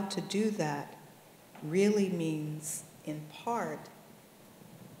how to do that really means, in part,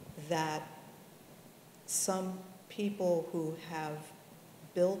 that some people who have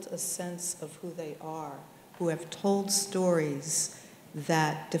built a sense of who they are, who have told stories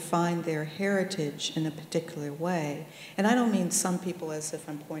that define their heritage in a particular way, and I don't mean some people as if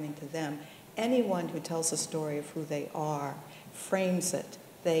I'm pointing to them, anyone who tells a story of who they are frames it.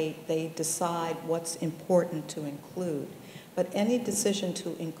 They decide what's important to include. But any decision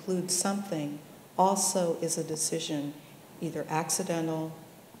to include something also is a decision, either accidental,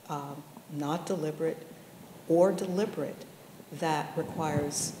 not deliberate, or deliberate, that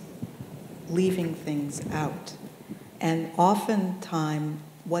requires leaving things out. And oftentimes,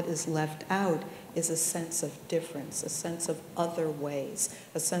 what is left out is a sense of difference, a sense of other ways,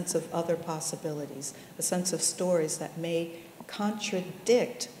 a sense of other possibilities, a sense of stories that may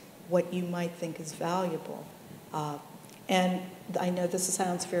contradict what you might think is valuable. And I know this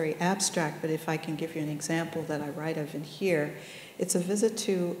sounds very abstract, but if I can give you an example that I write of in here, it's a visit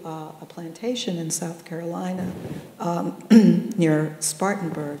to a plantation in South Carolina near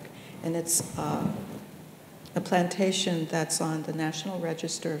Spartanburg, and it's a plantation that's on the National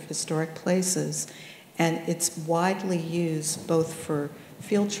Register of Historic Places, and it's widely used both for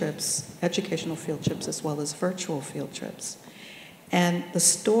field trips, educational field trips, as well as virtual field trips. And the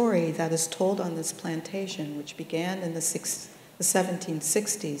story that is told on this plantation, which began in the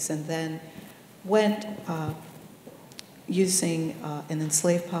 1760s and then went using an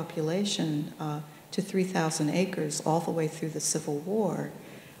enslaved population to 3,000 acres all the way through the Civil War,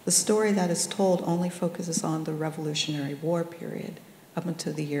 the story that is told only focuses on the Revolutionary War period up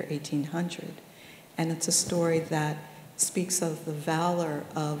until the year 1800. And it's a story that speaks of the valor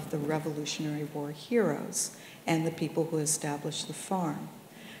of the Revolutionary War heroes and the people who established the farm.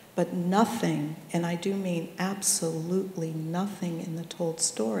 But nothing, and I do mean absolutely nothing in the told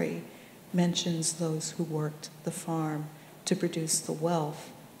story, mentions those who worked the farm to produce the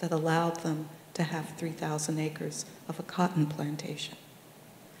wealth that allowed them to have 3,000 acres of a cotton plantation.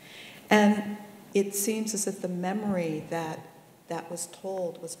 And it seems as if the memory that was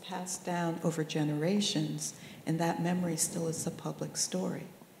told was passed down over generations, and that memory still is the public story.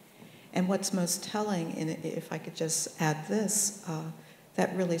 And what's most telling, and if I could just add this,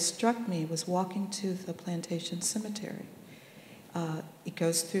 that really struck me was walking to the plantation cemetery. It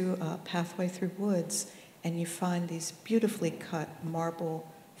goes through a pathway through woods, and you find these beautifully cut marble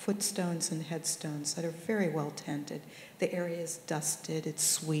footstones and headstones that are very well tended. The area is dusted, it's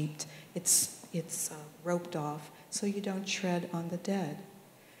swept, it's roped off, so you don't tread on the dead.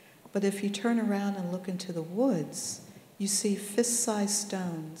 But if you turn around and look into the woods, you see fist-sized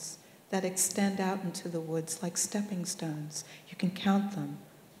stones that extend out into the woods like stepping stones. You can count them.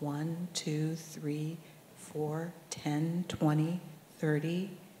 1, 2, 3, 4, 10, 20, 30.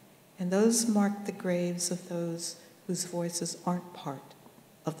 And those mark the graves of those whose voices aren't part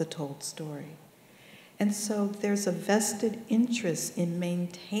of the told story. And so there's a vested interest in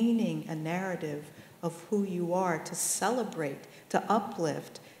maintaining a narrative of who you are, to celebrate, to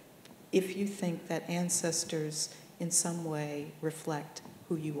uplift, if you think that ancestors in some way reflect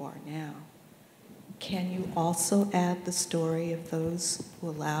who you are now. Can you also add the story of those who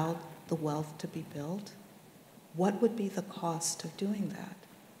allowed the wealth to be built? What would be the cost of doing that?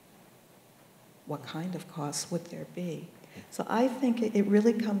 What kind of cost would there be? So I think it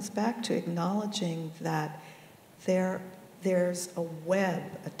really comes back to acknowledging that there's a web,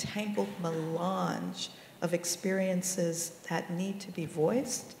 a tangled melange of experiences that need to be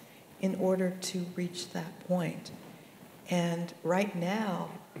voiced in order to reach that point. And right now,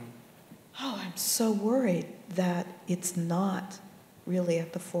 I'm so worried that it's not really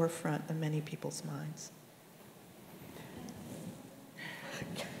at the forefront of many people's minds. So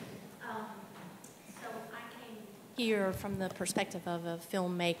I came here from the perspective of a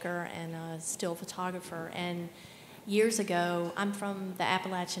filmmaker and a still photographer. And years ago, I'm from the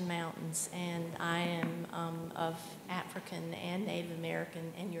Appalachian Mountains, and I am of African and Native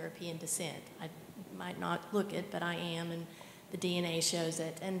American and European descent. I might not look it, but I am, and the DNA shows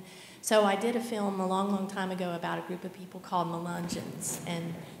it. And so I did a film a long, long time ago about a group of people called Melungeons,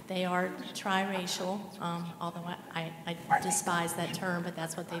 and they are triracial, although I despise that term, but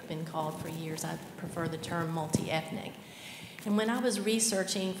that's what they've been called for years. I prefer the term multi-ethnic. And when I was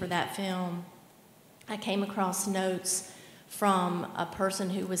researching for that film, I came across notes from a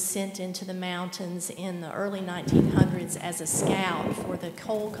person who was sent into the mountains in the early 1900s as a scout for the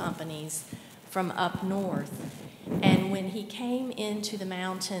coal companies from up north. And when he came into the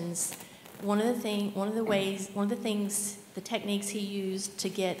mountains, the techniques he used to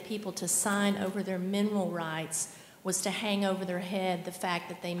get people to sign over their mineral rights was to hang over their head the fact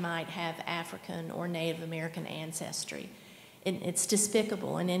that they might have African or Native American ancestry. It's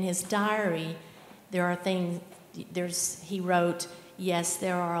despicable. And in his diary, there are things, he wrote, yes,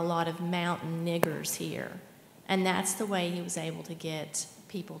 there are a lot of mountain niggers here. And that's the way he was able to get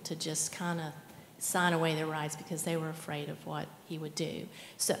people to just kind of sign away their rights because they were afraid of what he would do.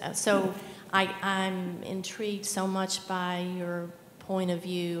 So I'm intrigued so much by your point of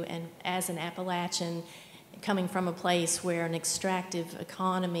view, and as an Appalachian, coming from a place where an extractive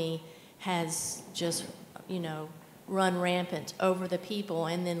economy has just, run rampant over the people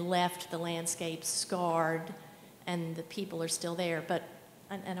and then left the landscape scarred, and the people are still there.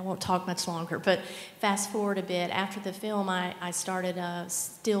 And I won't talk much longer, but fast forward a bit. After the film, I started a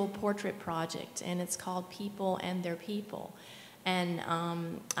still portrait project, and it's called People and Their People. And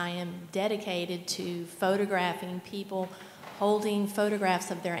I am dedicated to photographing people holding photographs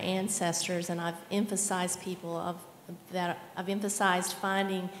of their ancestors, and I've emphasized people of that I've emphasized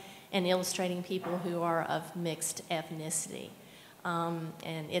finding and illustrating people who are of mixed ethnicity.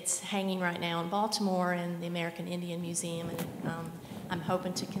 And it's hanging right now in Baltimore in the American Indian Museum, and I'm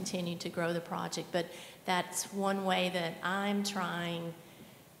hoping to continue to grow the project. But that's one way that I'm trying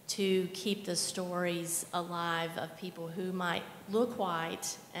to keep the stories alive of people who might look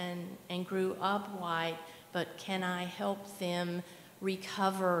white and grew up white, but can I help them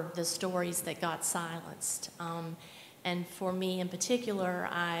recover the stories that got silenced? And for me in particular,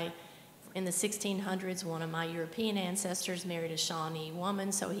 in the 1600s, one of my European ancestors married a Shawnee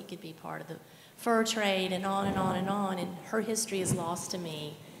woman so he could be part of the fur trade, and on and on and on. And her history is lost to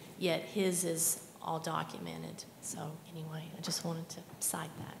me, yet his is all documented. So anyway, I just wanted to cite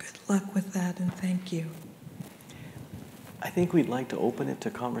that. Good luck with that, and thank you. I think we'd like to open it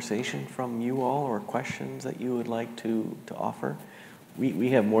to conversation from you all, or questions that you would like to offer. We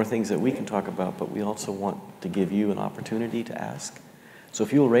have more things that we can talk about, but we also want to give you an opportunity to ask. So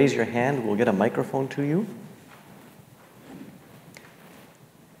if you'll raise your hand, we'll get a microphone to you.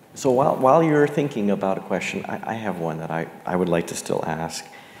 So while you're thinking about a question, I have one that I would like to still ask.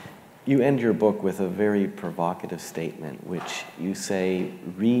 You end your book with a very provocative statement, which you say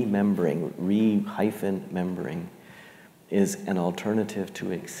remembering, re-membering, is an alternative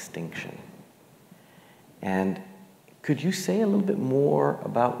to extinction. And could you say a little bit more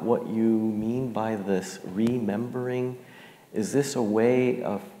about what you mean by this remembering? Is this a way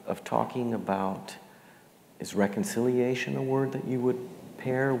of talking about, is reconciliation a word that you would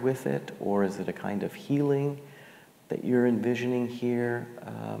pair with it, or is it a kind of healing that you're envisioning here?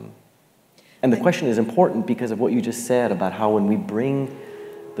 And the question is important because of what you just said about how when we bring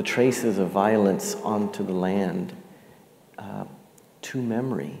the traces of violence onto the land to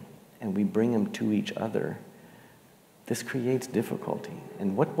memory, and we bring them to each other, this creates difficulty.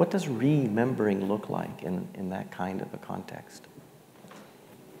 And what does remembering look like in that kind of a context?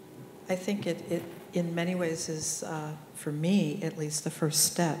 I think it in many ways is, for me at least, the first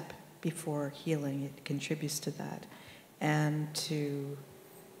step before healing. It contributes to that. And to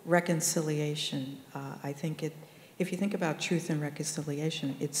reconciliation, I think if you think about truth and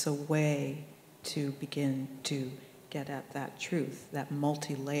reconciliation, it's a way to begin to get at that truth, that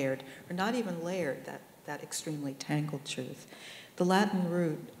multi-layered, or not even layered, that extremely tangled truth. The Latin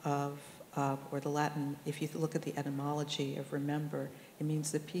root of, or the Latin, if you look at the etymology of remember, it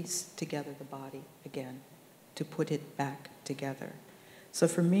means to piece together the body again, to put it back together. So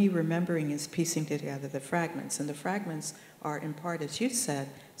for me, remembering is piecing together the fragments, and the fragments are in part, as you said,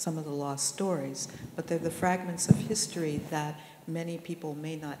 some of the lost stories, but they're the fragments of history that many people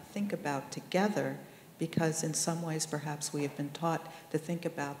may not think about together, because in some ways perhaps we have been taught to think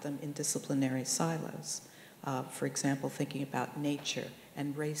about them in disciplinary silos. For example, thinking about nature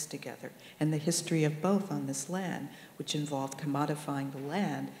and race together, and the history of both on this land, which involved commodifying the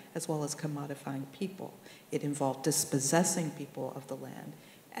land as well as commodifying people. It involved dispossessing people of the land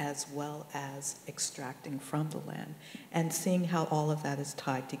as well as extracting from the land, and seeing how all of that is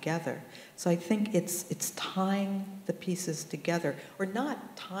tied together. So I think it's tying the pieces together, or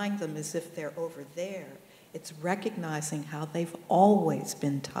not tying them as if they're over there. It's recognizing how they've always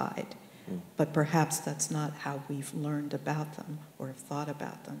been tied, but perhaps that's not how we've learned about them or have thought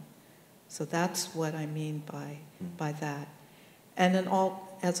about them. So that's what I mean by that. And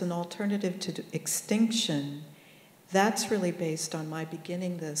as an alternative to extinction, that's really based on my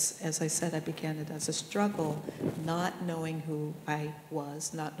beginning this. As I said, I began it as a struggle, not knowing who I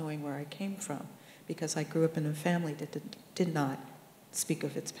was, not knowing where I came from, because I grew up in a family that did not speak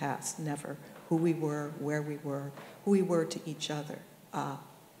of its past, never. Who we were, where we were, who we were to each other.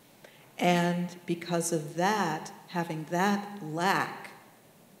 And because of that, having that lack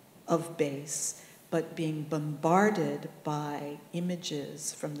of base, but being bombarded by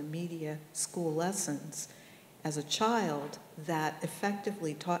images from the media school lessons as a child that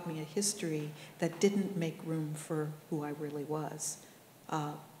effectively taught me a history that didn't make room for who I really was,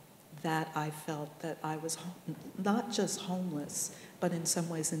 that I felt that I was not just homeless, but in some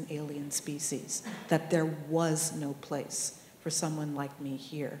ways an alien species, that there was no place for someone like me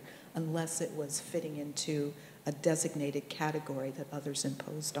here, unless it was fitting into a designated category that others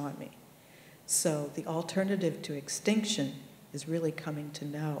imposed on me. So the alternative to extinction is really coming to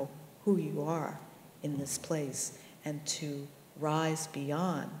know who you are in this place and to rise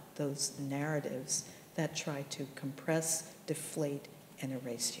beyond those narratives that try to compress, deflate, and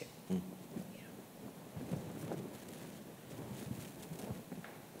erase you.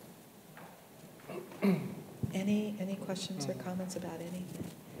 Any questions or comments about anything?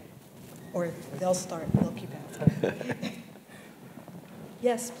 Or they'll keep asking.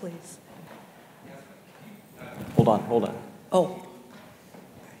 Yes, please. Hold on. Oh.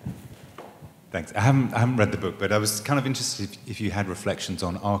 Thanks. I haven't read the book, but I was kind of interested if you had reflections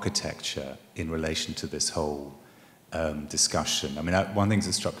on architecture in relation to this whole discussion. I mean, one thing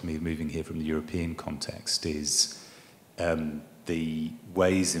that struck me moving here from the European context is the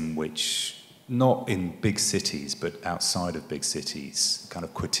ways in which, not in big cities, but outside of big cities, kind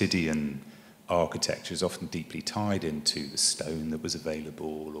of quotidian architecture is often deeply tied into the stone that was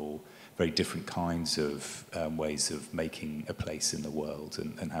available, or very different kinds of ways of making a place in the world,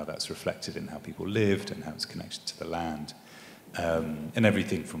 and how that's reflected in how people lived and how it's connected to the land. And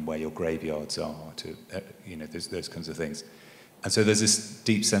everything from where your graveyards are to, those kinds of things. And so there's this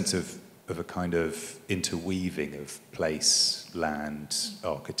deep sense of a kind of interweaving of place, land,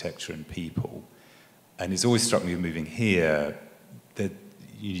 architecture, and people. And it's always struck me moving here that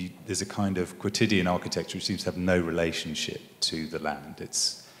there's a kind of quotidian architecture which seems to have no relationship to the land.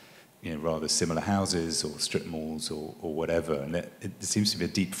 It's rather similar houses or strip malls or whatever. And there seems to be a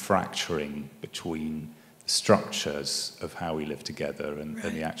deep fracturing between the structures of how we live together and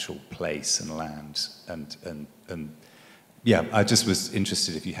the actual place and land. And yeah, I just was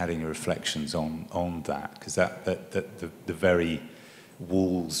interested if you had any reflections on that, because the very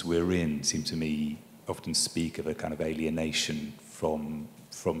walls we're in seem to me often speak of a kind of alienation from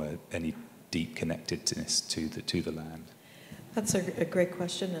any deep connectedness to the land. That's a great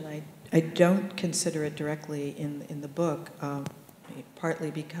question, and I don't consider it directly in the book,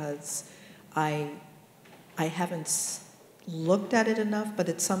 partly because I haven't looked at it enough, but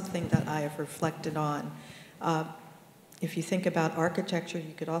it's something that I have reflected on. If you think about architecture,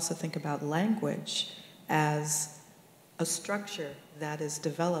 you could also think about language as a structure that is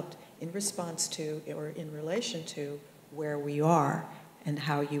developed in response to or in relation to where we are and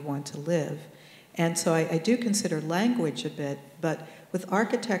how you want to live. And so I do consider language a bit, but with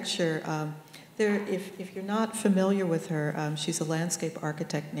architecture, if you're not familiar with her, she's a landscape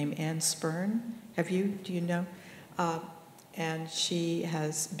architect named Anne Spurn. Do you know? And she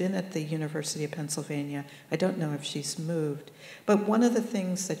has been at the University of Pennsylvania. I don't know if she's moved. But one of the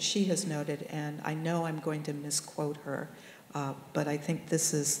things that she has noted, and I know I'm going to misquote her, but I think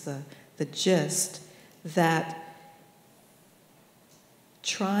this is the gist, that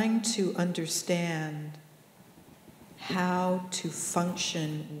trying to understand how to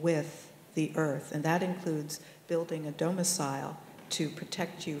function with the earth, and that includes building a domicile to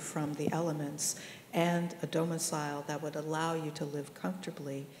protect you from the elements, and a domicile that would allow you to live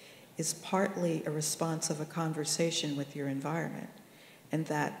comfortably, is partly a response of a conversation with your environment, and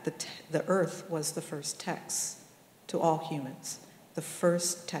that the earth was the first text to all humans, the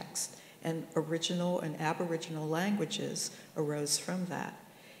first text, and original and aboriginal languages arose from that.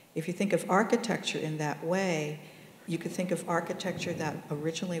 If you think of architecture in that way, you could think of architecture that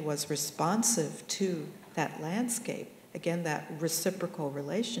originally was responsive to that landscape, again, that reciprocal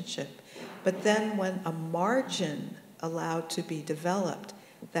relationship. But then when a margin allowed to be developed,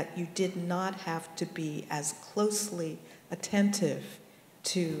 that you did not have to be as closely attentive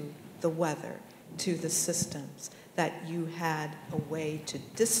to the weather, to the systems, that you had a way to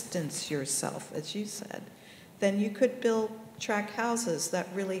distance yourself, as you said, then you could build tract houses that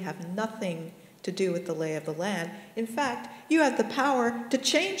really have nothing to do with the lay of the land. In fact, you have the power to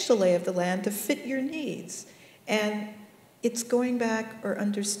change the lay of the land to fit your needs. And it's going back or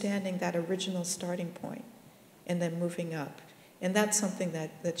understanding that original starting point and then moving up. And that's something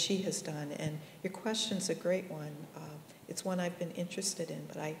that she has done. And your question's a great one. It's one I've been interested in,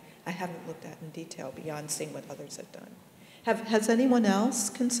 but I haven't looked at in detail beyond seeing what others have done. Has anyone else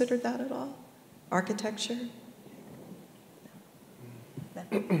considered that at all? Architecture?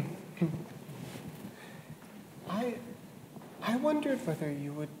 No. I wondered whether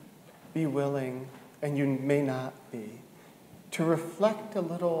you would be willing, and you may not be, to reflect a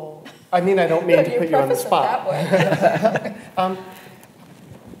little. I mean, I don't mean to put you on the spot.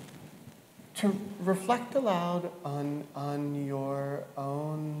 To reflect aloud on your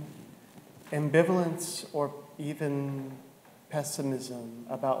own ambivalence or even pessimism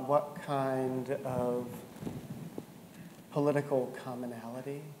about what kind of political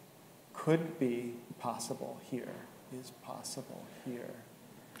commonality could be possible here, is possible here.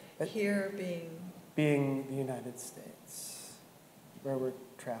 Here being the United States, where we're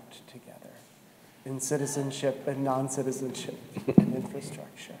trapped together in citizenship and non-citizenship and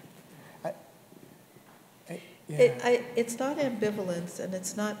infrastructure. It's not ambivalence and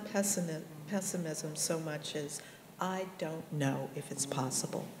it's not pessimism so much as I don't know if it's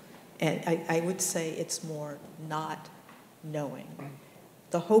possible. And I would say it's more not knowing.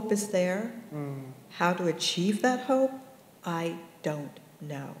 The hope is there. How to achieve that hope, I don't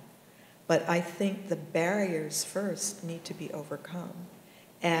know. But I think the barriers first need to be overcome.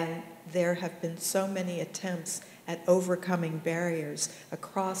 And there have been so many attempts at overcoming barriers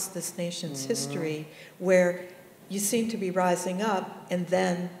across this nation's history where you seem to be rising up and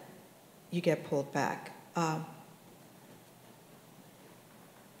then you get pulled back.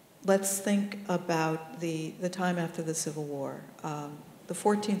 Let's think about the time after the Civil War, the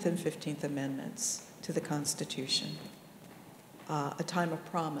 14th and 15th Amendments to the Constitution, a time of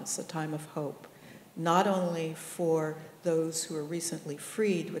promise, a time of hope, not only for those who were recently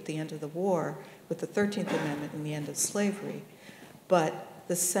freed with the end of the war, with the 13th Amendment and the end of slavery, but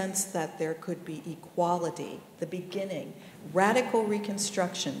the sense that there could be equality, the beginning, radical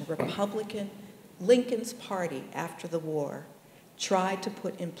Reconstruction. The Republican, Lincoln's party after the war tried to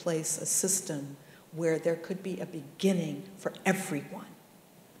put in place a system where there could be a beginning for everyone.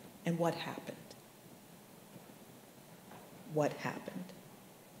 And what happened? What happened?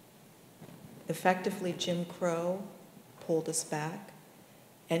 Effectively, Jim Crow pulled us back,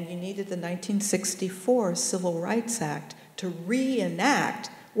 and you needed the 1964 Civil Rights Act to reenact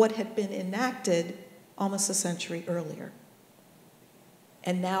what had been enacted almost a century earlier.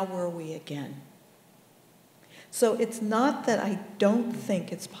 And now where are we again? So it's not that I don't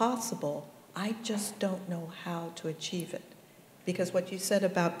think it's possible, I just don't know how to achieve it. Because what you said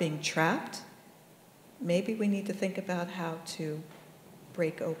about being trapped, maybe we need to think about how to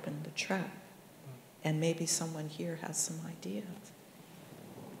break open the trap. And maybe someone here has some ideas.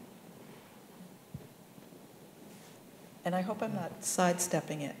 And I hope I'm not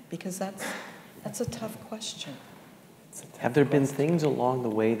sidestepping it, because that's a tough question. Have there been things along the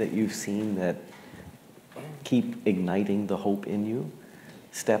way that you've seen that keep igniting the hope in you?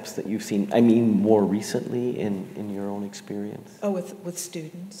 Steps that you've seen, I mean, more recently in your own experience? Oh, with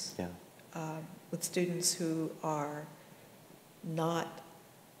students. Yeah. With students who are not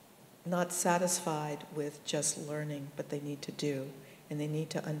satisfied with just learning, but they need to do, and they need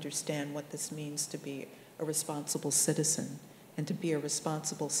to understand what this means to be a responsible citizen. And to be a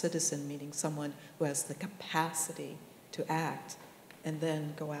responsible citizen, meaning someone who has the capacity to act and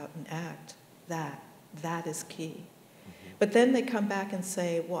then go out and act. That is key. Mm-hmm. But then they come back and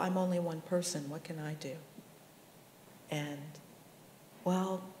say, well, I'm only one person, what can I do? And,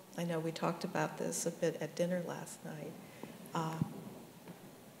 well, I know we talked about this a bit at dinner last night.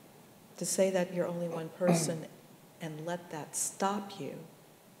 To say that you're only one person and let that stop you,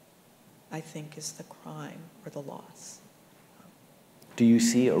 I think is the crime or the loss. Do you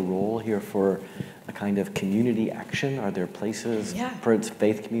see a role here for a kind of community action? Are there places, perhaps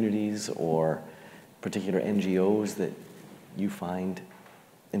faith communities or particular NGOs that you find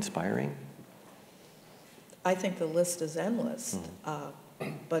inspiring? I think the list is endless.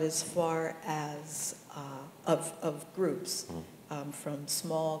 But as far as of groups, from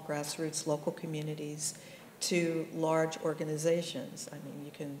small grassroots local communities to large organizations, I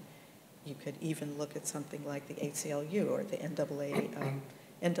mean, you could even look at something like the ACLU or the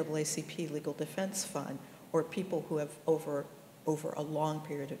NAACP Legal Defense Fund, or people who have over a long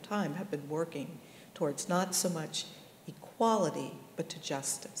period of time have been working towards not so much equality, but to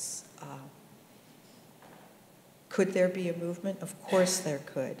justice. Could there be a movement? Of course there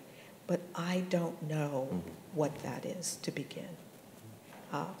could, but I don't know what that is to begin.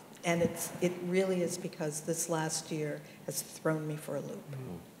 And it really is because this last year has thrown me for a loop,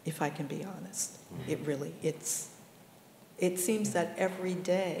 if I can be honest. It seems that every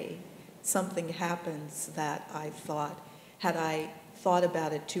day something happens that I thought, had I thought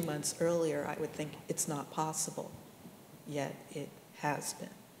about it 2 months earlier, I would think it's not possible. Yet it has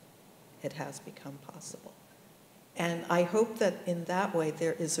been. It has become possible. And I hope that in that way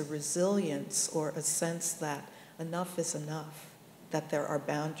there is a resilience or a sense that enough is enough, that there are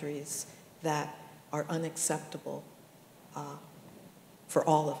boundaries that are unacceptable for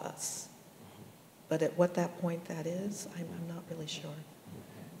all of us. But at what that point that is, I'm not really sure.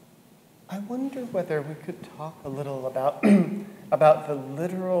 I wonder whether we could talk a little about about the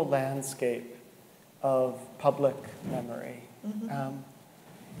literal landscape of public memory.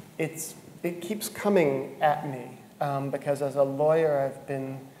 It keeps coming at me because as a lawyer, I've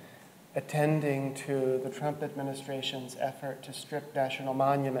been attending to the Trump administration's effort to strip national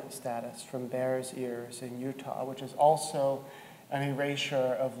monument status from Bears Ears in Utah, which is also an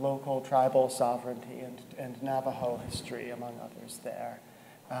erasure of local tribal sovereignty and Navajo history, among others there.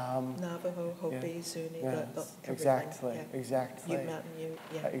 Navajo, Hopi, Zuni, exactly, yeah. Exactly. Ute Mountain Ute,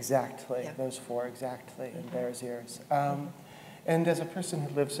 yeah. Exactly, yeah. Those four exactly in Bears Ears. And as a person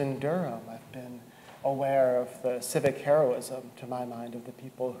who lives in Durham, I've been aware of the civic heroism, to my mind, of the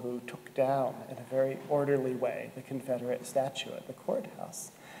people who took down in a very orderly way the Confederate statue at the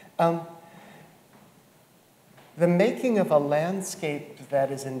courthouse. The making of a landscape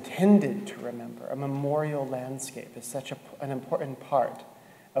that is intended to remember, a memorial landscape, is such an important part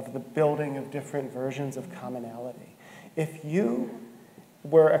of the building of different versions of commonality. If you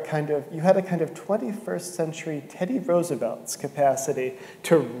were you had a kind of 21st century Teddy Roosevelt's capacity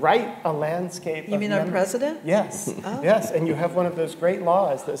to write a landscape. You mean our president? Yes, oh. Yes, and you have one of those great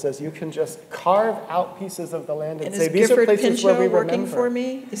laws that says you can just carve out pieces of the land and say, is these Gifford are places Pinchot where we working remember. for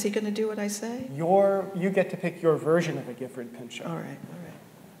me? Is he going to do what I say? You get to pick your version of a Gifford Pinchot. All right,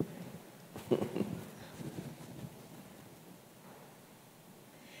 all right.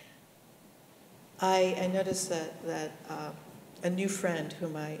 I noticed that a new friend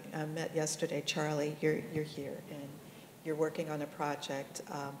whom I met yesterday, Charlie, you're here, and you're working on a project,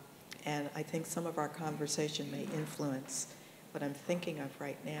 and I think some of our conversation may influence what I'm thinking of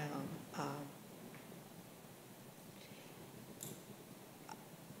right now.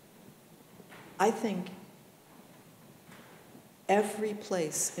 I think every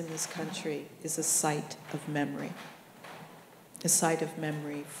place in this country is a site of memory. A site of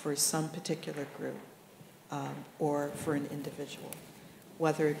memory for some particular group or for an individual,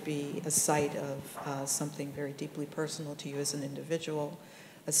 whether it be a site of something very deeply personal to you as an individual,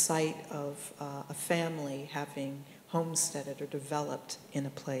 a site of a family having homesteaded or developed in a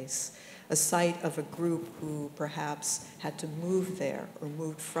place, a site of a group who perhaps had to move there or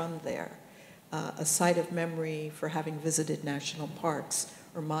moved from there, a site of memory for having visited national parks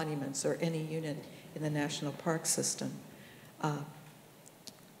or monuments or any unit in the national park system.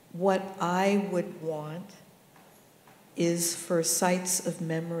 What I would want is for sites of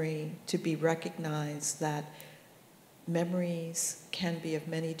memory to be recognized that memories can be of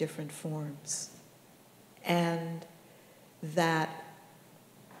many different forms, and that,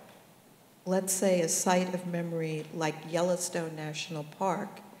 let's say, a site of memory like Yellowstone National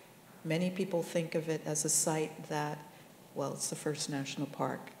Park, many people think of it as a site that, well, it's the first national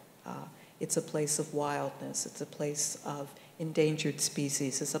park. It's a place of wildness. It's a place of endangered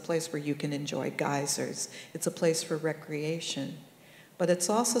species. It's a place where you can enjoy geysers. It's a place for recreation. But it's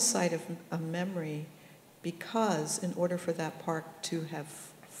also a site of a memory because in order for that park to have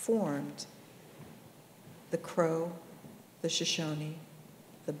formed, the Crow, the Shoshone,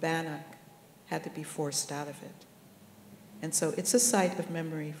 the Bannock had to be forced out of it. And so it's a site of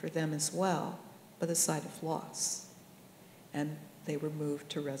memory for them as well, but a site of loss. And they were moved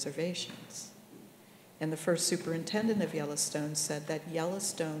to reservations. And the first superintendent of Yellowstone said that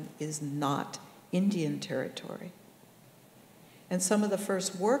Yellowstone is not Indian territory. And some of the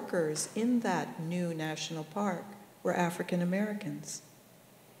first workers in that new national park were African Americans.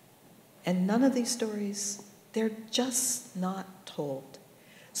 And none of these stories, they're just not told.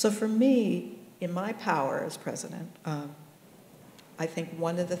 So for me, in my power as president, I think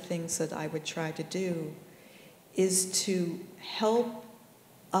one of the things that I would try to do is to help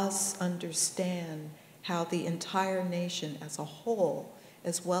us understand how the entire nation as a whole,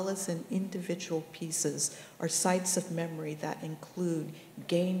 as well as in individual pieces, are sites of memory that include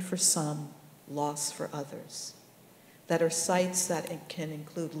gain for some, loss for others. That are sites that can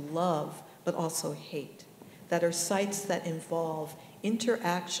include love, but also hate. That are sites that involve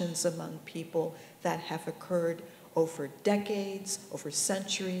interactions among people that have occurred over decades, over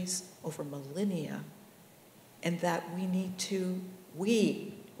centuries, over millennia, and that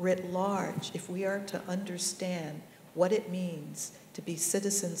we, writ large, if we are to understand what it means to be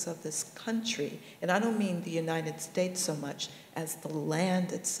citizens of this country, and I don't mean the United States so much as the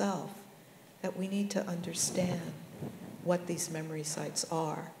land itself, that we need to understand what these memory sites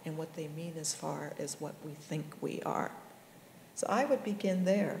are and what they mean as far as what we think we are. So I would begin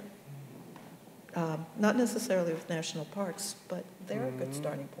there. Not necessarily with national parks, but they're a good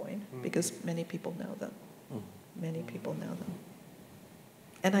starting point because many people know them. Many people know them.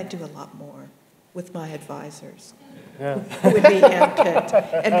 And I do a lot more with my advisors, who would be handpicked,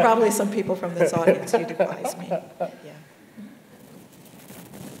 and probably some people from this audience who'd advise me. Yeah.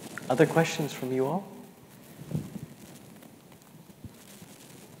 Other questions from you all?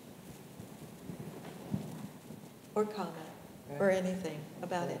 Or comment, or anything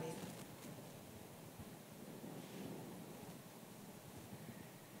about anything.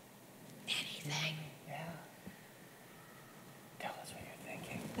 Anything. Yeah. Tell us what you're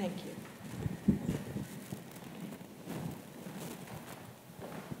thinking. Thank you.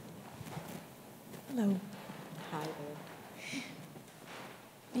 Hello. Hi there.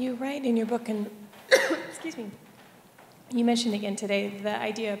 You write in your book, and excuse me, you mentioned again today the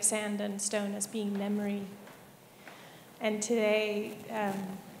idea of sand and stone as being memory. And today,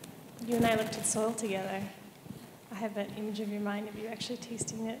 you and I looked at soil together. I have that image of your mind of you actually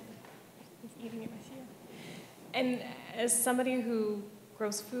tasting it, eating it with you. And as somebody who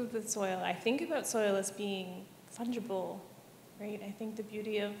grows food with soil, I think about soil as being fungible, right? I think the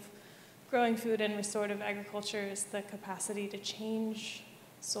beauty of growing food and restorative agriculture is the capacity to change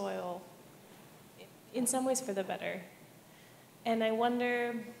soil in some ways for the better. And I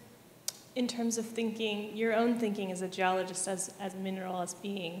wonder, in terms of thinking, your own thinking as a geologist, as a mineral, as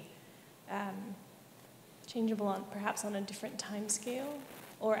being changeable on perhaps on a different time scale,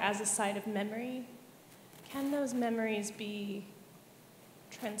 or as a site of memory, can those memories be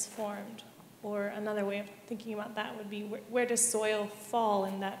transformed? Or another way of thinking about that would be, where does soil fall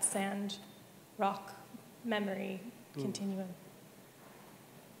in that sand rock memory continuum?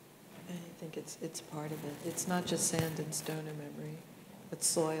 I think it's part of it. It's not just sand and stone in memory, but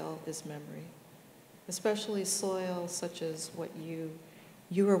soil is memory. Especially soil such as what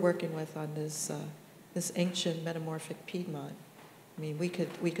you are working with on this ancient metamorphic Piedmont. I mean, we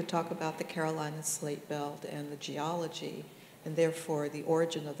could talk about the Carolina Slate Belt and the geology, and therefore the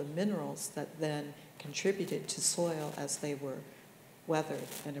origin of the minerals that then contributed to soil as they were weathered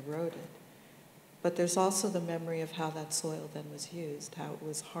and eroded. But there's also the memory of how that soil then was used, how it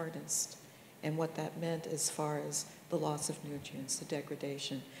was harnessed, and what that meant as far as the loss of nutrients, the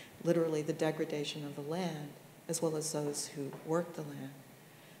degradation, literally the degradation of the land, as well as those who worked the land.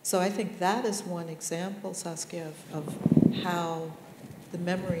 So I think that is one example, Saskia, of how the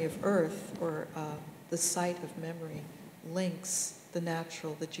memory of Earth, or the site of memory, links the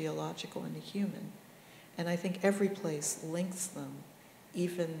natural, the geological, and the human. And I think every place links them,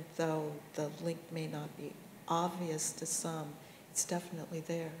 even though the link may not be obvious to some, it's definitely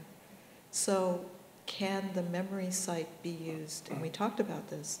there. So can the memory site be used, and we talked about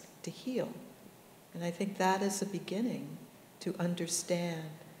this, to heal? And I think that is a beginning to understand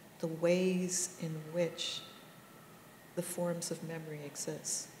the ways in which the forms of memory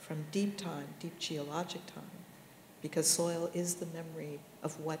exist from deep time, deep geologic time, because soil is the memory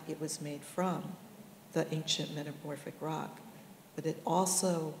of what it was made from, the ancient metamorphic rock. But it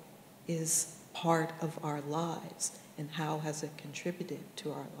also is part of our lives, and how has it contributed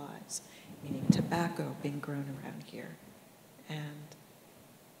to our lives, meaning tobacco being grown around here. And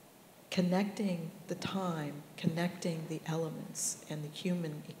connecting the time, connecting the elements, and the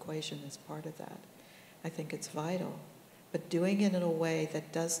human equation is part of that. I think it's vital. But doing it in a way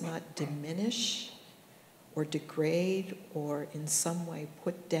that does not diminish or degrade or in some way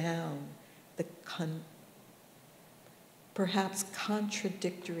put down the perhaps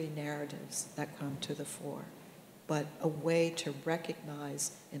contradictory narratives that come to the fore, but a way to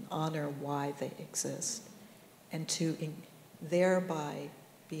recognize and honor why they exist, and to thereby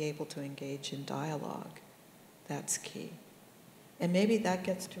be able to engage in dialogue. That's key. And maybe that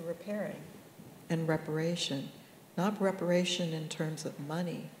gets to repairing and reparation. Not reparation in terms of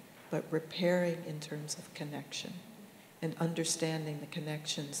money, but repairing in terms of connection, and understanding the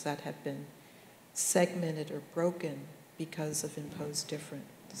connections that have been segmented or broken because of imposed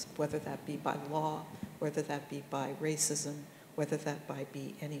difference, whether that be by law, whether that be by racism, whether that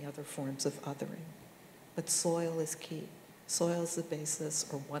be any other forms of othering. But soil is key. Soil is the basis,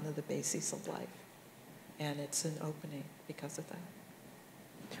 or one of the bases of life. And it's an opening because of that.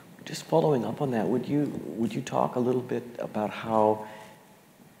 Just following up on that, would you talk a little bit about how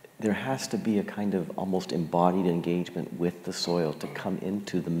there has to be a kind of almost embodied engagement with the soil to come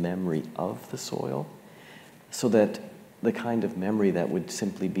into the memory of the soil, so that the kind of memory that would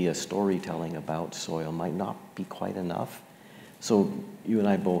simply be a storytelling about soil might not be quite enough? So you and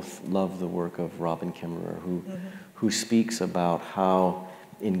I both love the work of Robin Kimmerer, who speaks about how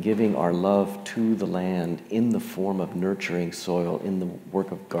in giving our love to the land in the form of nurturing soil, in the work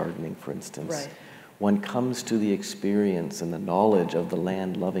of gardening, for instance, right, one comes to the experience and the knowledge of the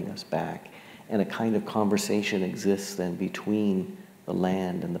land loving us back, and a kind of conversation exists then between the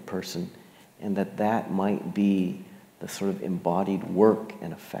land and the person, and that might be the sort of embodied work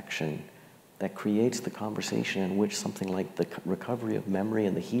and affection that creates the conversation in which something like the recovery of memory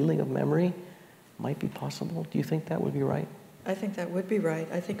and the healing of memory might be possible. Do you think that would be right? I think that would be right.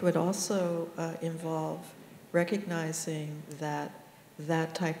 I think it would also involve recognizing that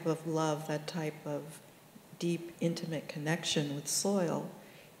that type of love, that type of deep, intimate connection with soil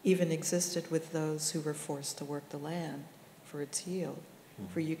even existed with those who were forced to work the land for its yield.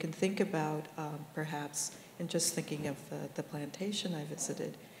 For you can think about, perhaps, and just thinking of the plantation I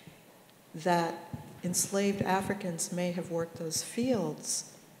visited, that enslaved Africans may have worked those fields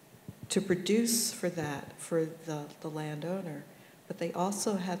to produce for the landowner, but they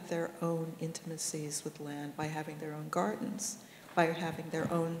also had their own intimacies with land by having their own gardens, by having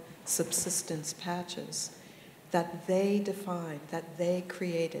their own subsistence patches that they defined, that they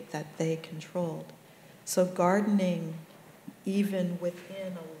created, that they controlled. So gardening, even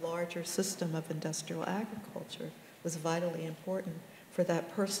within a larger system of industrial agriculture, was vitally important for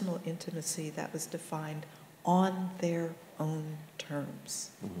that personal intimacy that was defined on their own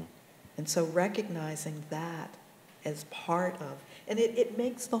terms. Mm-hmm. And so recognizing that as part of, and it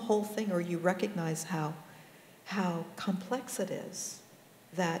makes the whole thing, or you recognize how complex it is,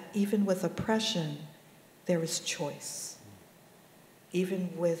 that even with oppression, there is choice. Even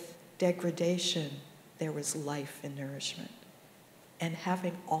with degradation, there is life and nourishment. And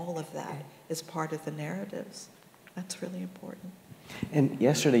having all of that as part of the narratives, that's really important. And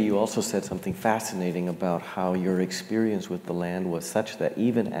yesterday you also said something fascinating about how your experience with the land was such that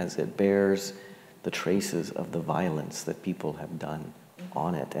even as it bears the traces of the violence that people have done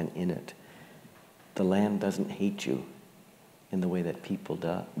on it and in it, the land doesn't hate you in the way that people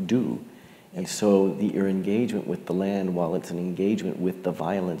do. And so your engagement with the land, while it's an engagement with the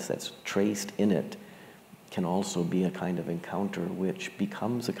violence that's traced in it, can also be a kind of encounter which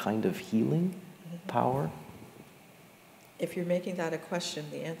becomes a kind of healing power. If you're making that a question,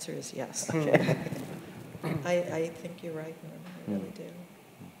 the answer is yes. Okay. I think you're right, Norman. I really do.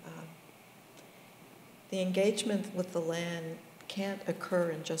 The engagement with the land can't occur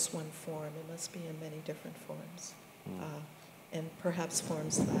in just one form. It must be in many different forms. And perhaps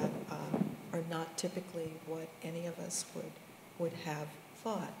forms that are not typically what any of us would have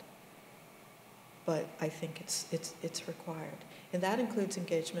thought. But I think it's required. And that includes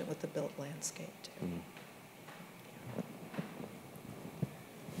engagement with the built landscape, too.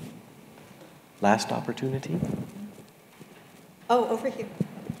 Last opportunity? Oh, over here.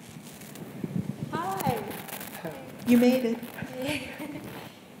 Hi. You made it.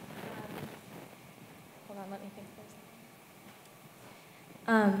 Hold on, let me think first.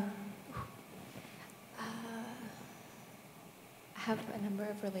 I have a number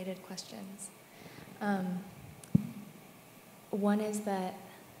of related questions. One is that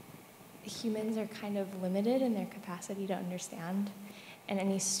humans are kind of limited in their capacity to understand, and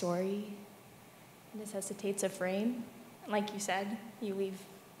any story necessitates a frame. Like you said, you leave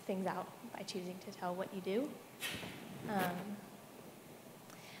things out by choosing to tell what you do.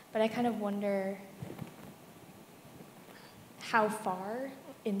 But I kind of wonder how far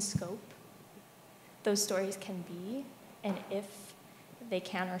in scope those stories can be, and if they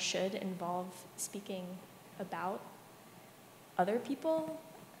can or should involve speaking about other people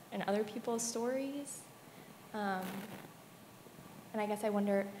and other people's stories. And I guess I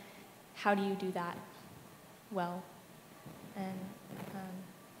wonder, how do you do that well? And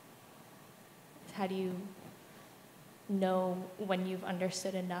how do you know when you've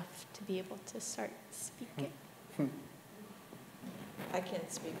understood enough to be able to start speaking? I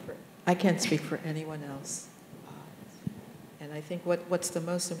can't speak for anyone else. And I think what's the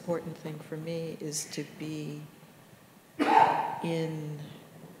most important thing for me is to be in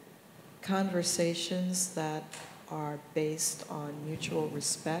conversations that are based on mutual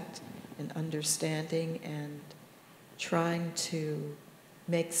respect and understanding and trying to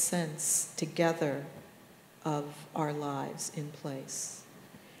make sense together of our lives in place.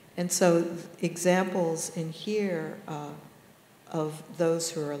 And so examples in here of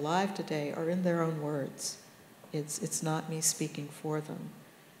those who are alive today are in their own words. It's not me speaking for them,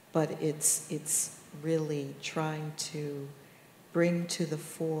 but it's really trying to bring to the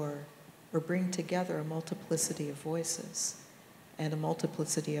fore or bring together a multiplicity of voices and a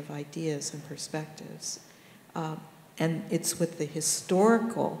multiplicity of ideas and perspectives. And it's with the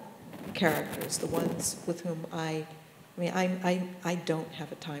historical characters, the ones with whom I don't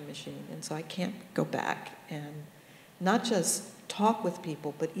have a time machine, and so I can't go back and not just talk with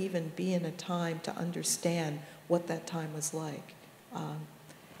people, but even be in a time to understand what that time was like.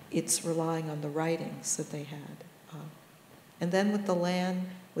 It's relying on the writings that they had. And then with the land,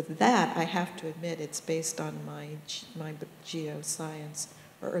 with that, I have to admit it's based on my geoscience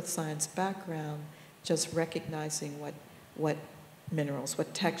or earth science background, just recognizing what minerals,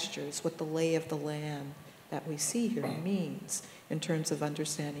 what textures, what the lay of the land that we see here means in terms of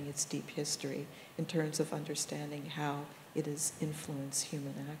understanding its deep history, in terms of understanding how it has influenced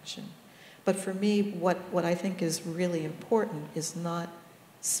human action. But for me, what I think is really important is not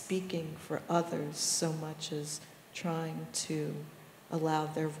speaking for others so much as trying to allow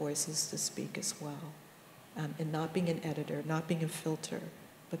their voices to speak as well. And not being an editor, not being a filter,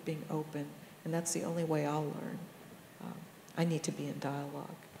 but being open. And that's the only way I'll learn. I need to be in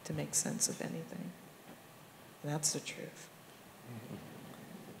dialogue to make sense of anything. And that's the truth. Mm-hmm.